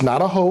 Exactly. It's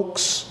not a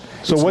hoax.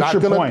 So what's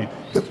your point?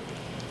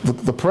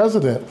 The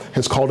president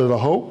has called it a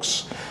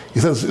hoax. He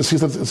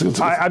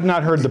says I've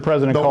not heard the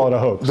president call it a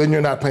hoax. Then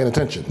you're not paying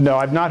attention. No,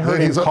 I've not heard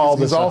him call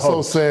this a hoax. He's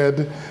also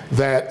said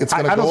that it's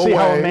going to go away. I don't see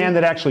how a man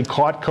that actually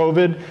caught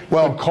COVID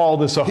would call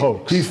this a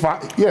hoax.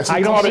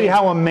 I don't see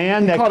how a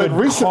man that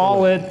could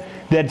call it,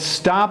 that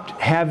stopped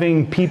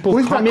having people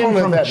come in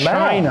from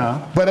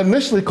China. But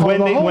initially called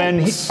it a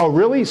hoax. Oh,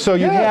 really? So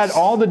you had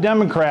all the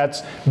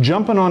Democrats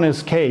jumping on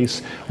his case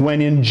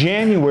when in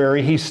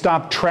January he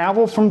stopped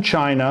travel from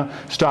China,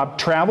 stopped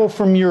travel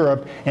from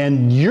Europe,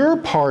 and your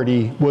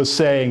party was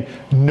saying,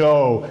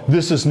 no,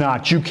 this is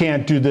not, you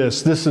can't do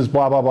this, this is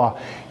blah, blah, blah.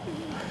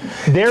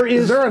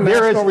 Is there a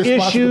national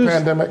response to the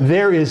pandemic?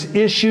 There is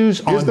issues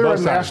on both sides. Is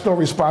there a national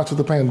response to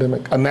the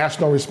pandemic? A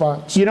national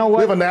response? You know what?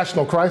 We have a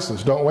national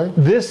crisis, don't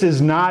we? This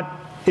is not,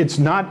 it's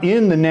not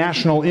in the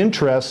national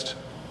interest.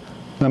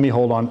 Let me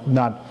hold on.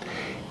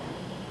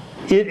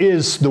 It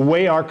is the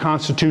way our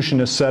Constitution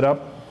is set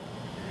up.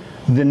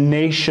 The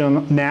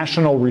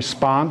national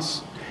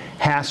response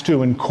has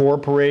to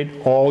incorporate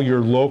all your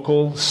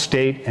local,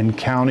 state, and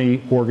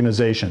county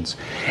organizations.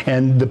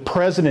 And the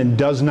president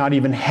does not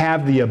even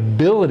have the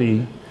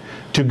ability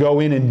to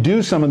go in and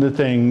do some of the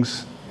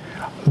things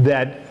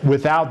that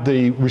without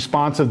the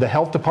response of the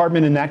health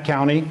department in that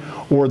county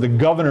or the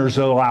governors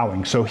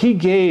allowing. So he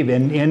gave,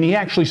 and he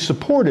actually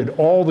supported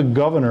all the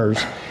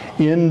governors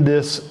in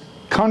this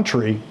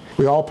country.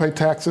 We all pay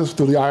taxes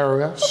through the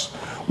IRS.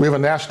 We have a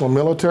national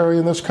military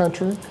in this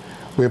country.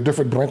 We have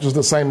different branches of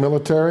the same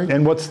military.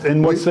 And what's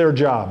their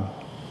job?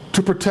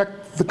 to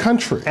protect the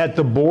country. At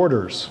the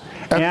borders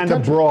and the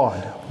country.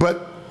 abroad.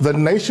 But the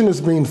nation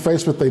is being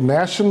faced with a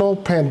national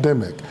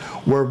pandemic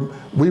where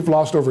we've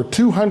lost over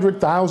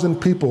 200,000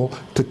 people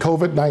to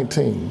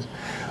COVID-19.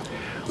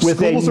 With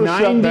Schools a are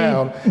shut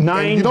down,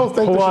 and you don't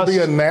think there should be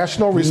a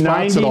national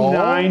response at all?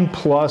 99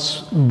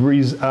 plus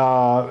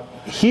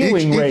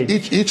healing rate.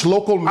 Each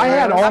local mayor. I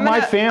had all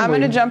my family. I'm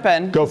going to jump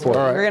in. Go for it.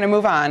 We're going to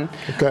move on.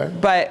 Okay.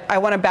 But I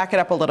want to back it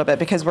up a little bit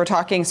because we're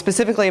talking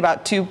specifically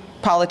about two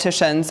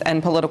politicians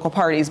and political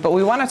parties, but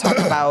we want to talk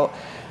about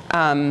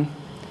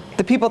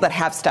the people that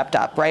have stepped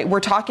up, right? We're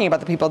talking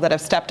about the people that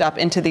have stepped up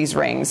into these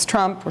rings.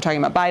 Trump, we're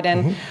talking about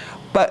Biden,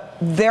 but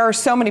there are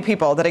so many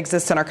people that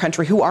exist in our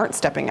country who aren't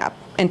stepping up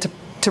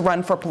to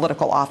run for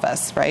political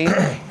office,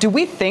 right? Do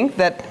we think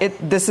that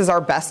this is our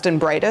best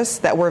and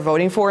brightest that we're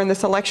voting for in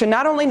this election,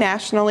 not only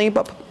nationally,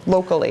 but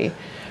locally?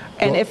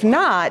 And if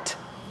not,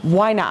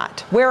 why not?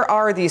 Where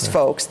are these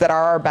folks that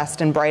are our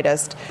best and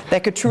brightest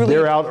that could truly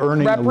They're out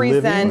earning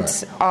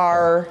represent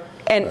our...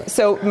 And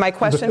so my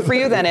question for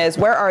you then is,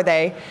 where are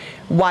they?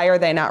 Why are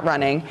they not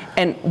running?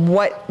 And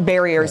what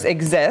barriers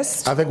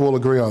exist? I think we'll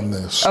agree on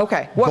this.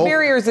 Okay. What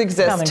barriers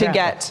exist to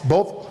get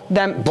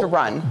them to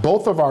run?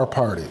 Both of our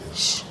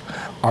parties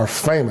are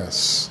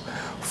famous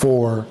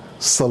for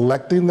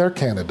selecting their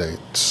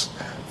candidates,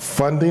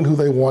 funding who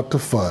they want to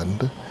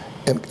fund,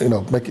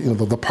 and making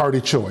the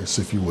party choice,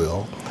 if you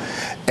will,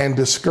 and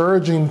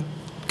discouraging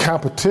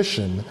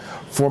competition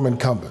from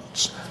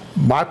incumbents.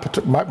 My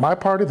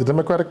party, the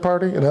Democratic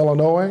Party in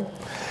Illinois,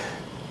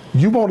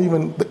 you won't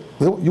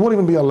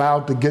even be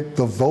allowed to get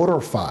the voter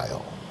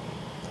file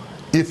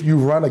if you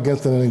run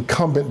against an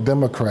incumbent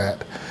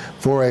Democrat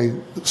for a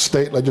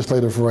state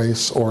legislative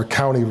race or a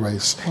county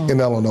race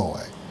in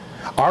Illinois.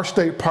 Our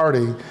state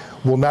party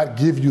will not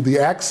give you the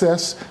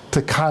access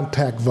to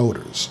contact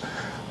voters.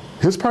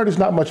 His party's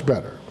not much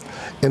better.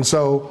 And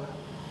so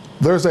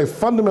there's a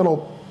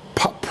fundamental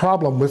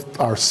problem with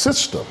our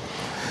system.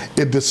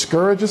 It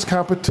discourages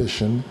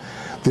competition.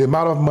 The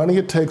amount of money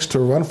it takes to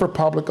run for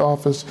public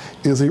office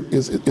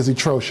is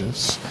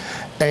atrocious.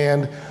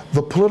 And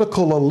the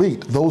political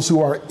elite, those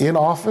who are in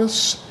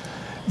office,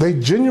 they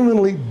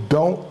genuinely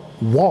don't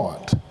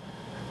want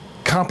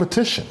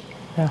competition.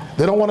 Yeah.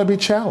 They don't want to be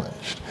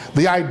challenged.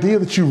 The idea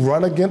that you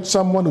run against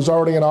someone who's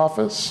already in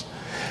office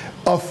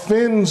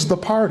offends the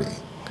party,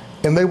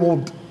 and they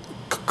will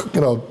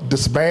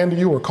disband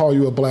you or call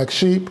you a black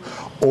sheep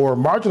or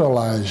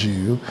marginalize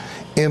you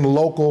in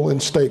local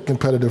and state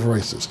competitive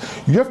races.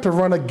 You have to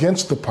run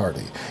against the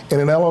party.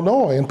 And in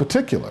Illinois in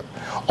particular,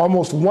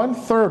 almost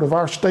 1/3 of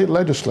our state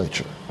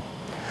legislature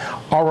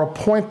are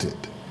appointed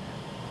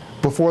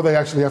before they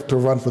actually have to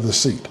run for the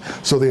seat.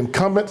 So the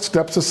incumbent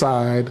steps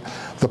aside,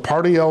 the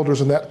party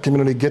elders in that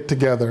community get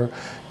together,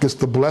 gets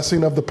the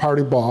blessing of the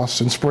party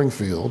boss in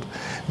Springfield,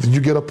 you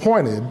get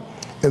appointed,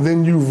 and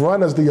then you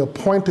run as the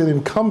appointed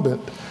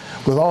incumbent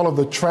with all of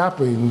the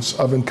trappings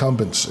of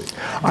incumbency.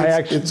 I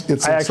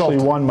actually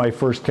won my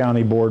first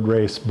county board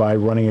race by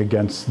running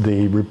against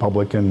the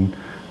Republican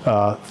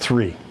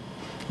 3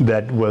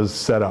 that was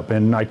set up,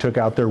 and I took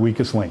out their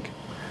weakest link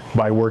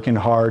by working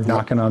hard,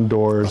 knocking on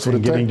doors,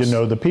 and getting to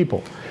know the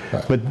people.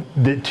 Right.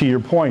 But to your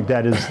point,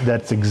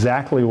 that's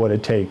exactly what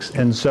it takes.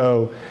 And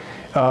so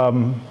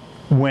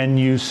when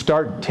you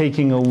start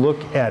taking a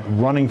look at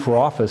running for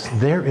office,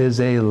 there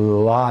is a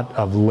lot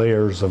of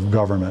layers of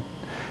government.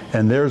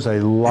 And there's a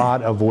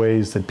lot of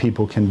ways that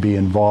people can be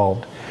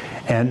involved.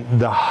 And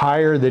the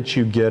higher that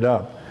you get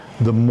up,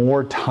 the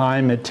more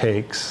time it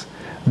takes.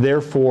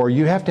 Therefore,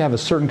 you have to have a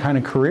certain kind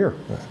of career.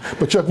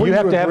 But Chuck, you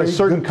have to have a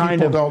certain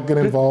kind of... don't get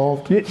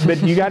involved?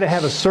 But you got to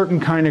have a certain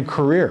kind of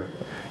career.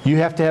 You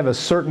have to have a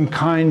certain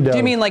kind of... Do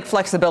you mean like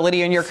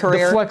flexibility in your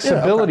career? The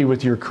flexibility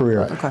with your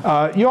career.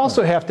 Okay. You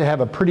also have to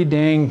have a pretty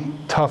dang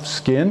tough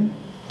skin,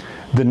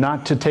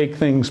 not to take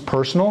things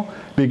personal,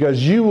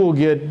 because you will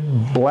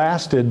get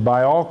blasted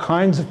by all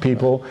kinds of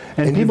people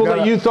and people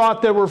that you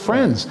thought that were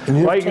friends.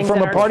 Right?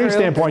 From a party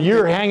standpoint,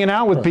 you're hanging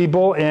out with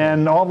people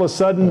and all of a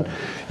sudden,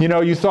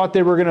 you thought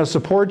they were going to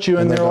support you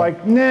and they're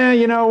like, nah,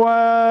 you know what,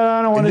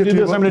 I don't want to do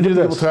this, I'm going to do this.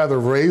 You have to be able to either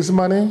raise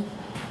money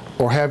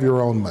or have your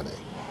own money.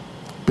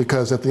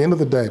 Because at the end of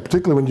the day,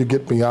 particularly when you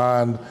get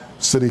beyond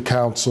city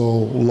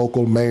council,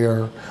 local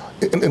mayor,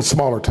 in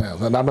smaller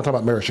towns, and I'm not talking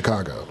about mayor of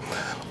Chicago,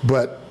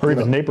 or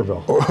even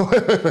Naperville,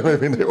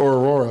 or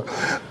Aurora,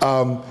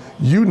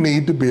 you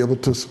need to be able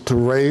to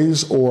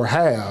raise or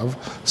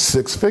have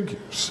 6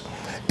 figures.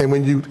 And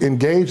when you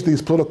engage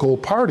these political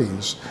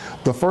parties,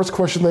 the first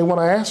question they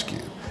want to ask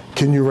you,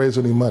 can you raise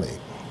any money?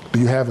 Do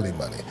you have any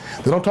money?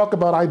 They don't talk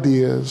about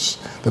ideas.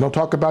 They don't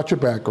talk about your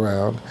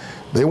background.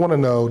 They want to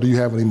know, do you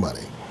have any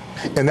money?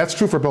 And that's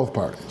true for both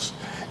parties.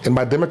 And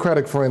my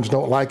Democratic friends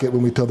don't like it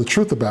when we tell the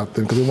truth about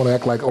them because they want to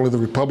act like only the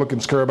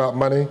Republicans care about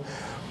money.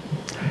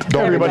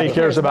 Everybody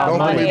cares about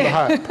money. Don't believe the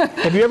hype.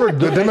 Have you ever...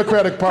 The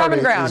Democratic Party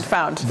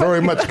is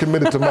very much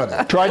committed to money.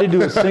 Try to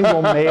do a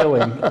single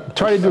mailing.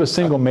 Try to do a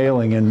single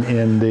mailing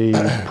in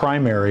the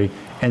primary,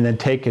 and then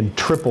take and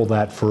triple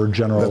that for a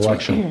general That's right.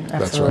 election.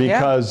 That's right.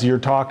 Because you're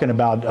talking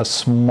about a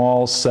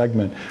small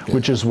segment,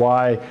 which is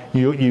why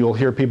you'll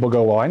hear people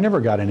go, well, I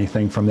never got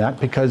anything from that,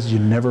 because you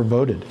never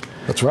voted.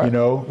 That's right. You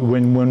know,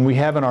 when we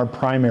have in our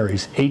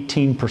primaries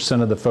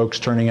 18% of the folks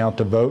turning out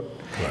to vote,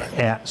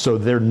 so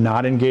they're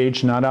not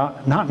engaged,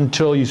 not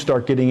until you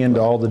start getting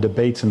into all the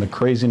debates and the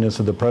craziness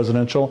of the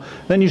presidential,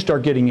 then you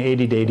start getting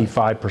 80 to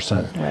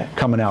 85%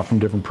 coming out from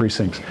different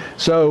precincts.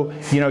 So,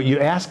 you know, you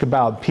ask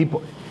about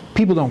people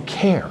don't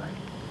care.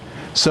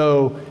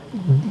 So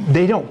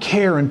they don't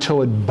care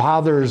until it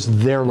bothers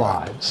their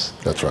lives.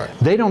 That's right.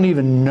 They don't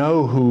even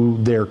know who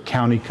their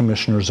county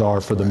commissioners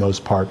are for the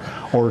most part,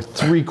 or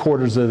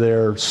 3/4 of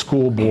their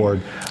school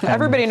board.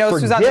 Everybody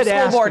knows who's on the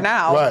school board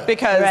now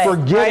because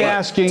forget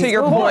asking. To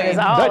your point,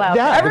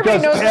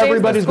 everybody knows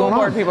everybody's going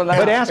on. People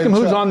but ask them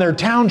who's on their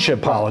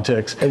township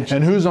politics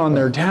and who's on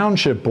their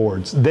township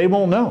boards. They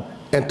won't know.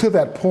 And to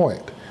that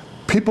point,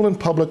 people in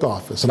public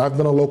office, and I've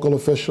been a local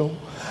official,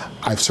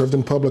 I've served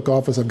in public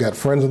office, I've got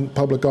friends in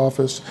public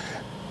office.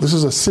 This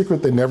is a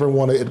secret they never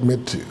want to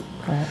admit to.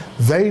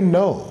 They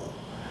know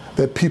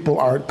that people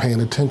aren't paying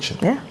attention.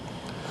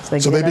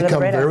 So they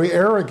become very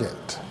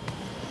arrogant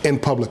in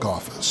public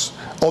office.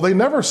 Oh, they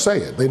never say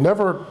it. They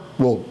never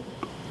will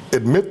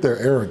admit their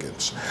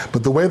arrogance.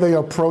 But the way they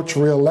approach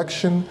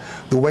re-election,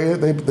 the way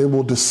they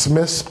will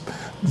dismiss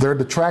their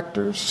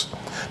detractors,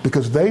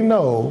 because they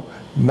know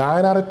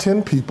 9 out of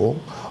 10 people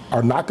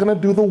are not going to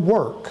do the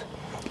work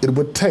it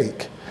would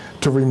take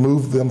to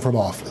remove them from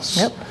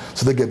office.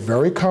 So they get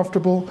very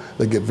comfortable,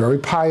 they get very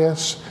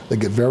pious, they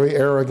get very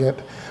arrogant,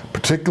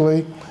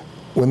 particularly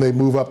when they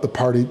move up the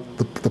party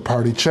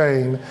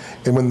chain,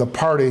 and when the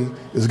party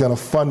is going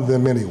to fund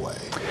them anyway.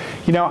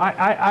 You know,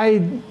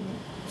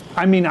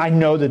 I mean, I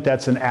know that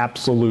that's an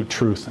absolute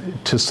truth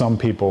to some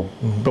people,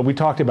 but we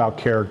talked about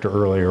character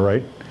earlier,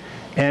 right?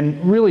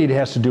 And really it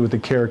has to do with the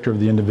character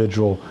of the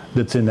individual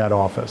that's in that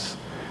office.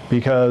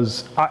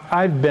 Because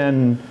I've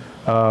been,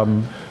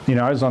 you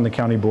know, I was on the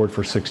county board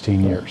for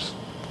 16 years,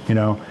 you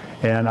know,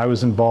 and I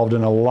was involved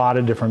in a lot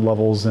of different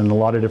levels and a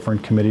lot of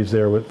different committees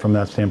there from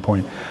that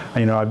standpoint.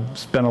 You know, I've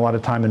spent a lot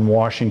of time in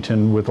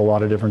Washington with a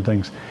lot of different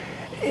things.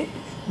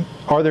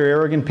 Are there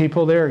arrogant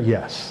people there?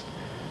 Yes.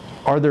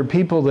 Are there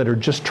people that are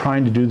just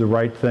trying to do the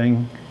right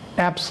thing?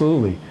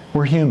 Absolutely.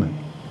 We're human.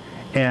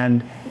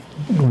 And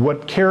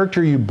what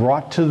character you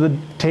brought to the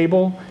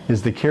table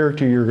is the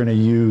character you're going to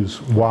use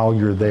while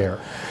you're there.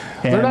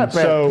 And they're not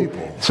bad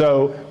people.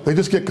 So they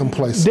just get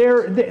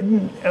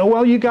complacent.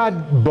 Well, you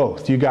got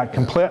both. You got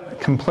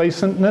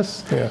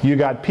complacentness. You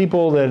got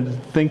people that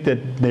think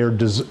that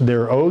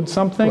they're owed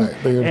something,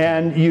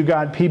 and you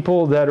got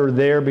people that are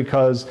there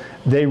because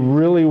they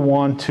really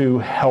want to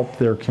help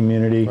their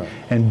community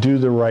and do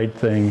the right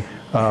thing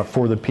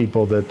for the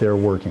people that they're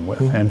working with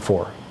and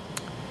for.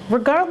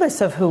 Regardless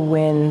of who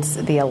wins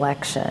the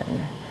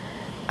election,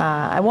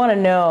 I want to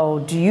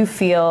know, do you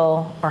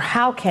feel, or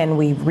how can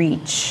we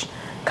reach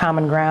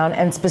common ground?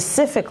 And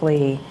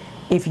specifically,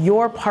 if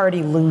your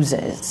party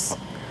loses,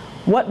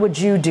 what would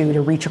you do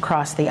to reach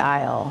across the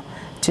aisle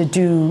to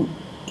do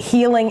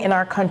healing in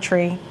our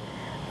country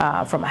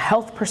from a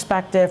health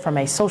perspective, from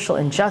a social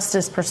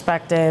injustice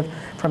perspective,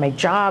 from a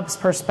jobs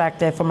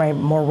perspective, from a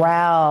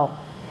morale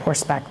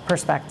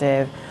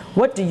perspective?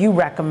 What do you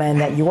recommend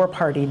that your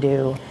party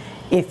do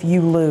if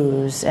you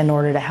lose in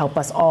order to help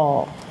us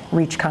all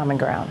reach common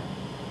ground?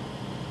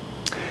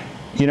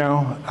 You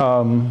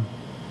know,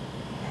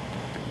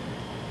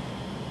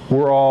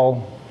 we're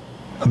all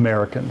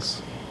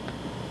Americans.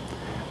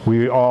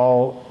 We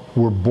all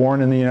were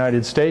born in the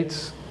United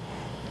States,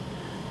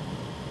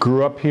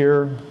 grew up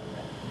here,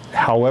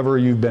 however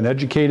you've been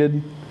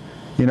educated,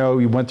 you know,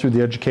 you went through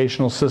the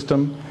educational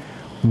system.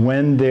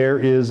 When there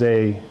is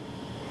a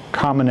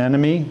common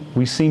enemy,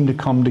 we seem to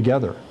come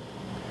together.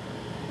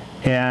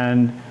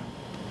 And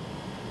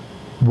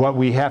what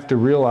we have to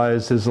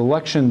realize is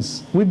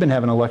elections, we've been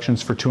having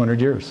elections for 200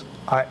 years.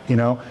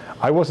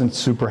 I wasn't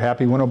super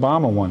happy when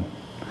Obama won,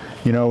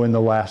 you know, in the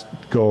last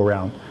go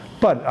around.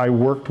 But I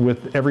worked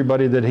with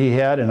everybody that he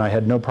had, and I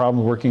had no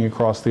problem working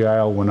across the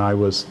aisle when I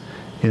was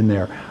in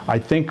there. I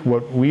think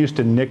what we used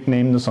to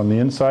nickname this on the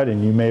inside,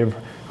 and you may have,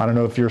 I don't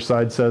know if your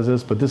side says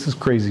this, but this is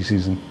crazy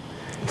season.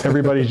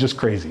 Everybody's just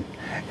crazy.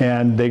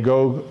 And they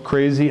go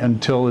crazy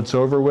until it's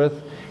over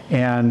with.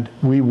 And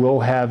we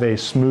will have a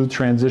smooth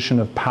transition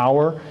of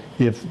power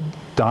if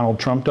Donald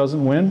Trump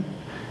doesn't win.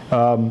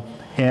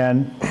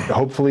 And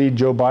hopefully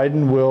Joe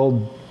Biden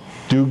will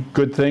do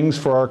good things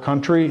for our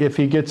country if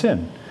he gets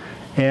in.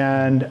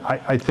 And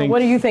I think... What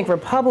do you think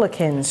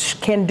Republicans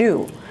can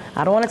do?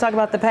 I don't want to talk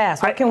about the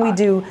past. What can we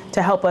do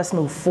to help us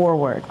move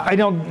forward?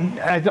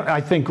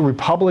 I think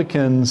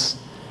Republicans,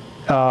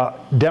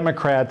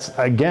 Democrats,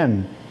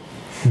 again,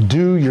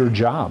 do your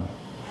job.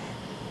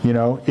 You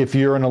know, if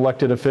you're an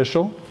elected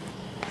official,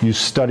 you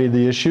study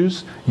the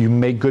issues, you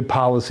make good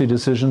policy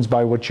decisions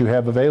by what you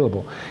have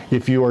available.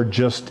 If you are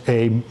just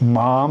a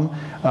mom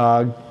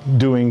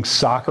doing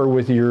soccer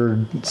with your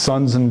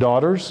sons and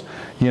daughters,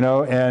 you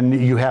know, and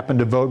you happen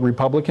to vote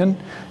Republican,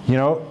 you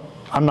know,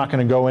 I'm not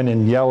going to go in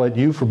and yell at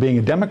you for being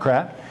a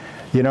Democrat.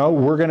 You know,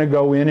 we're going to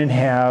go in and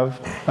have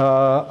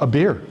a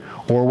beer,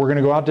 or we're going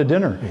to go out to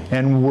dinner,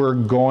 and we're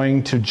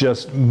going to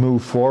just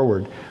move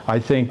forward. I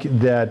think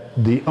that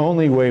the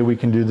only way we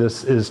can do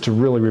this is to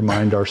really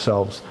remind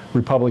ourselves,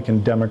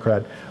 Republican,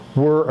 Democrat,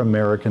 we're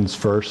Americans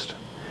first,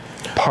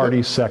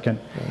 party second,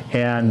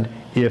 and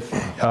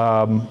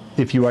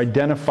if you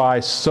identify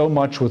so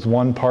much with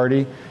one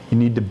party, you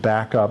need to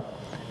back up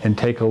and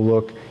take a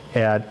look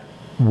at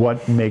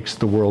what makes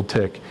the world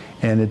tick.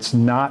 And it's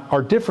not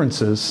our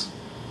differences,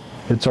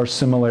 it's our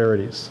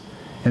similarities.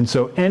 And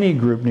so any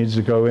group needs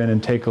to go in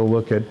and take a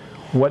look at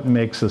what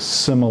makes us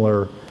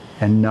similar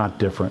and not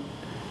different,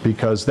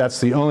 because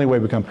that's the only way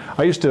we come.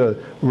 I used to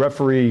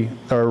referee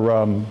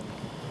or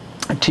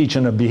teach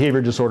in a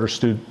behavior disorder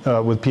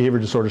with behavior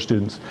disorder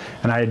students,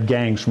 and I had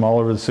gangs from all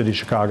over the city of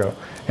Chicago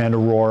and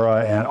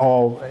Aurora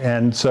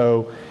and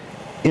so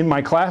in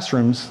my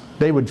classrooms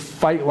they would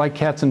fight like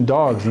cats and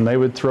dogs, and they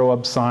would throw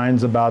up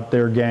signs about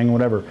their gang,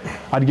 whatever.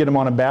 I'd get them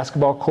on a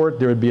basketball court,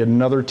 there would be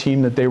another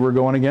team that they were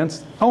going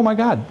against. Oh my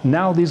God,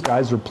 now these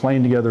guys are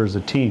playing together as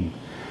a team.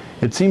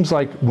 It seems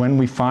like when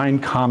we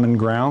find common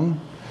ground,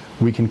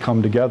 we can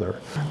come together.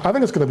 I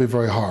think it's going to be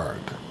very hard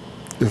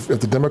if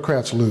the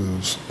Democrats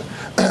lose,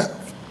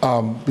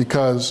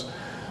 because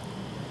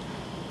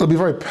it'll be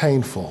very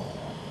painful.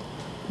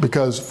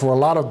 Because for a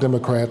lot of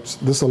Democrats,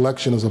 this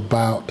election is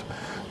about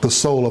the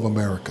soul of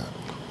America,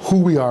 who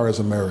we are as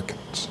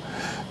Americans.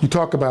 You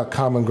talk about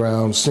common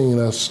ground, seeing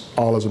us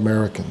all as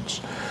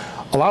Americans.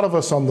 A lot of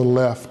us on the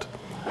left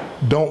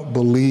don't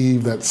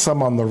believe that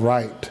some on the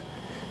right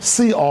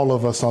see all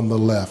of us on the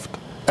left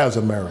as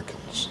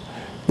Americans,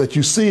 that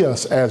you see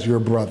us as your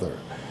brother,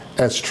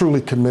 as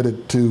truly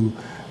committed to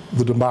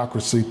the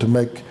democracy to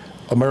make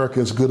America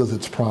as good as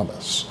its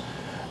promise.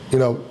 You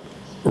know,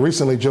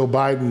 recently Joe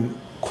Biden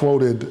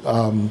quoted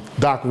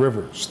Doc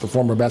Rivers, the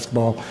former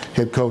basketball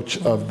head coach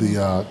of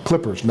the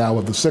Clippers, now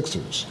of the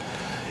Sixers.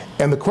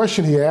 And the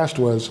question he asked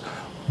was,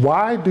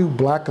 why do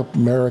black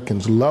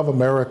Americans love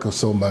America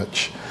so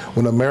much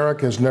when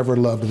America has never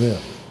loved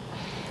them?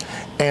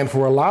 And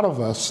for a lot of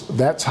us,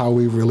 that's how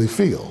we really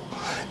feel.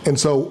 And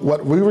so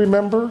what we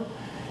remember,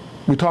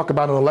 we talk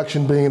about an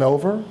election being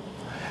over.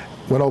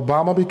 When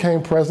Obama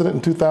became president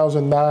in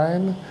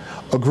 2009,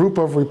 a group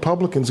of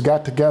Republicans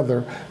got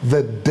together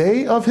the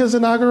day of his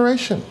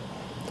inauguration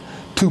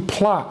to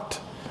plot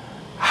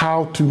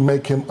how to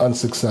make him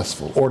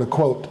unsuccessful, or to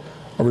quote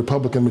a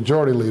Republican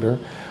majority leader,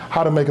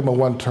 how to make him a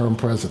one-term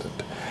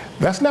president.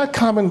 That's not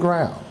common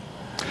ground.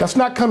 That's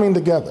not coming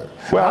together.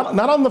 Well,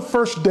 not on the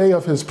first day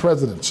of his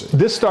presidency.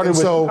 This started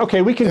with,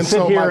 okay, we can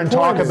sit here and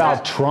talk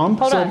about Trump.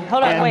 Hold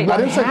on, wait. I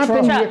didn't say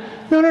Trump. No.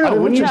 I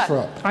didn't mention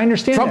Trump. I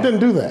understand Trump didn't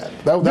do that.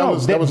 That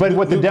was but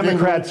what the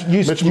Democrats,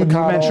 you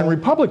mentioned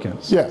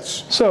Republicans.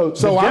 Yes. So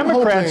the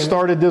Democrats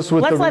started this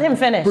with Let's let him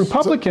finish.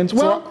 Republicans.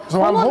 So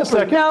hold on a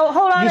second. No,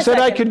 hold on You a said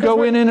second. I could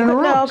go in and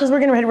interrupt. No, because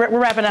we're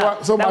wrapping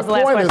up. So my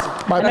point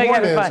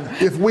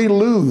is, if we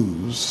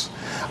lose,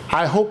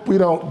 I hope we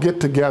don't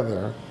get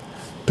together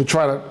to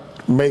try to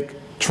make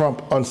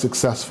Trump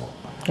unsuccessful.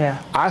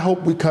 Yeah. I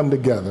hope we come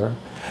together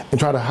and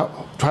try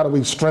to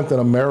we strengthen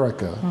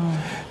America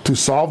to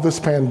solve this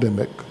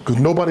pandemic, because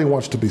nobody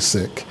wants to be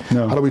sick.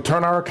 No. How do we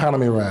turn our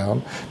economy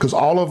around? Because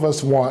all of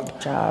us want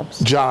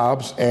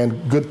jobs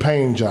and good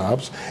paying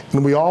jobs,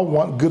 and we all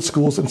want good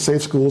schools and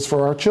safe schools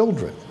for our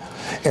children.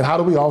 And how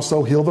do we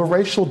also heal the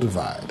racial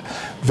divide?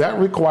 That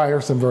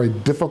requires some very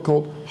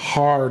difficult,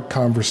 hard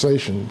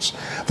conversations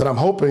that I'm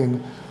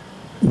hoping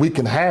we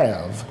can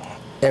have,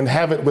 and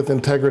have it with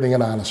integrity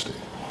and honesty.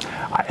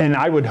 And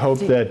I would hope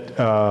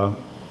that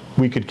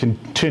we could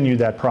continue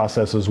that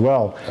process as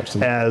well.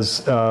 Absolutely.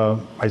 As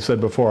I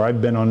said before,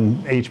 I've been on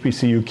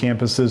HBCU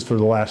campuses for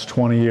the last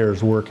 20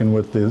 years working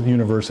with the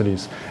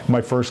universities.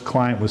 My first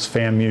client was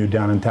FAMU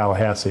down in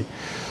Tallahassee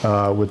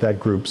with that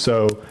group.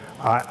 So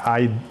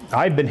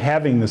I've been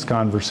having this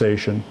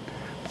conversation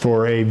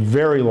for a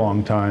very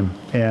long time,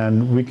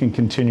 and we can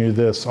continue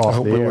this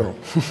off the air.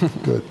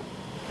 Good.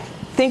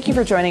 Thank you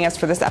for joining us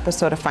for this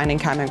episode of Finding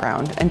Common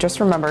Ground. And just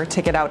remember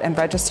to get out and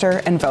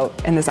register and vote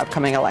in this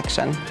upcoming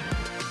election.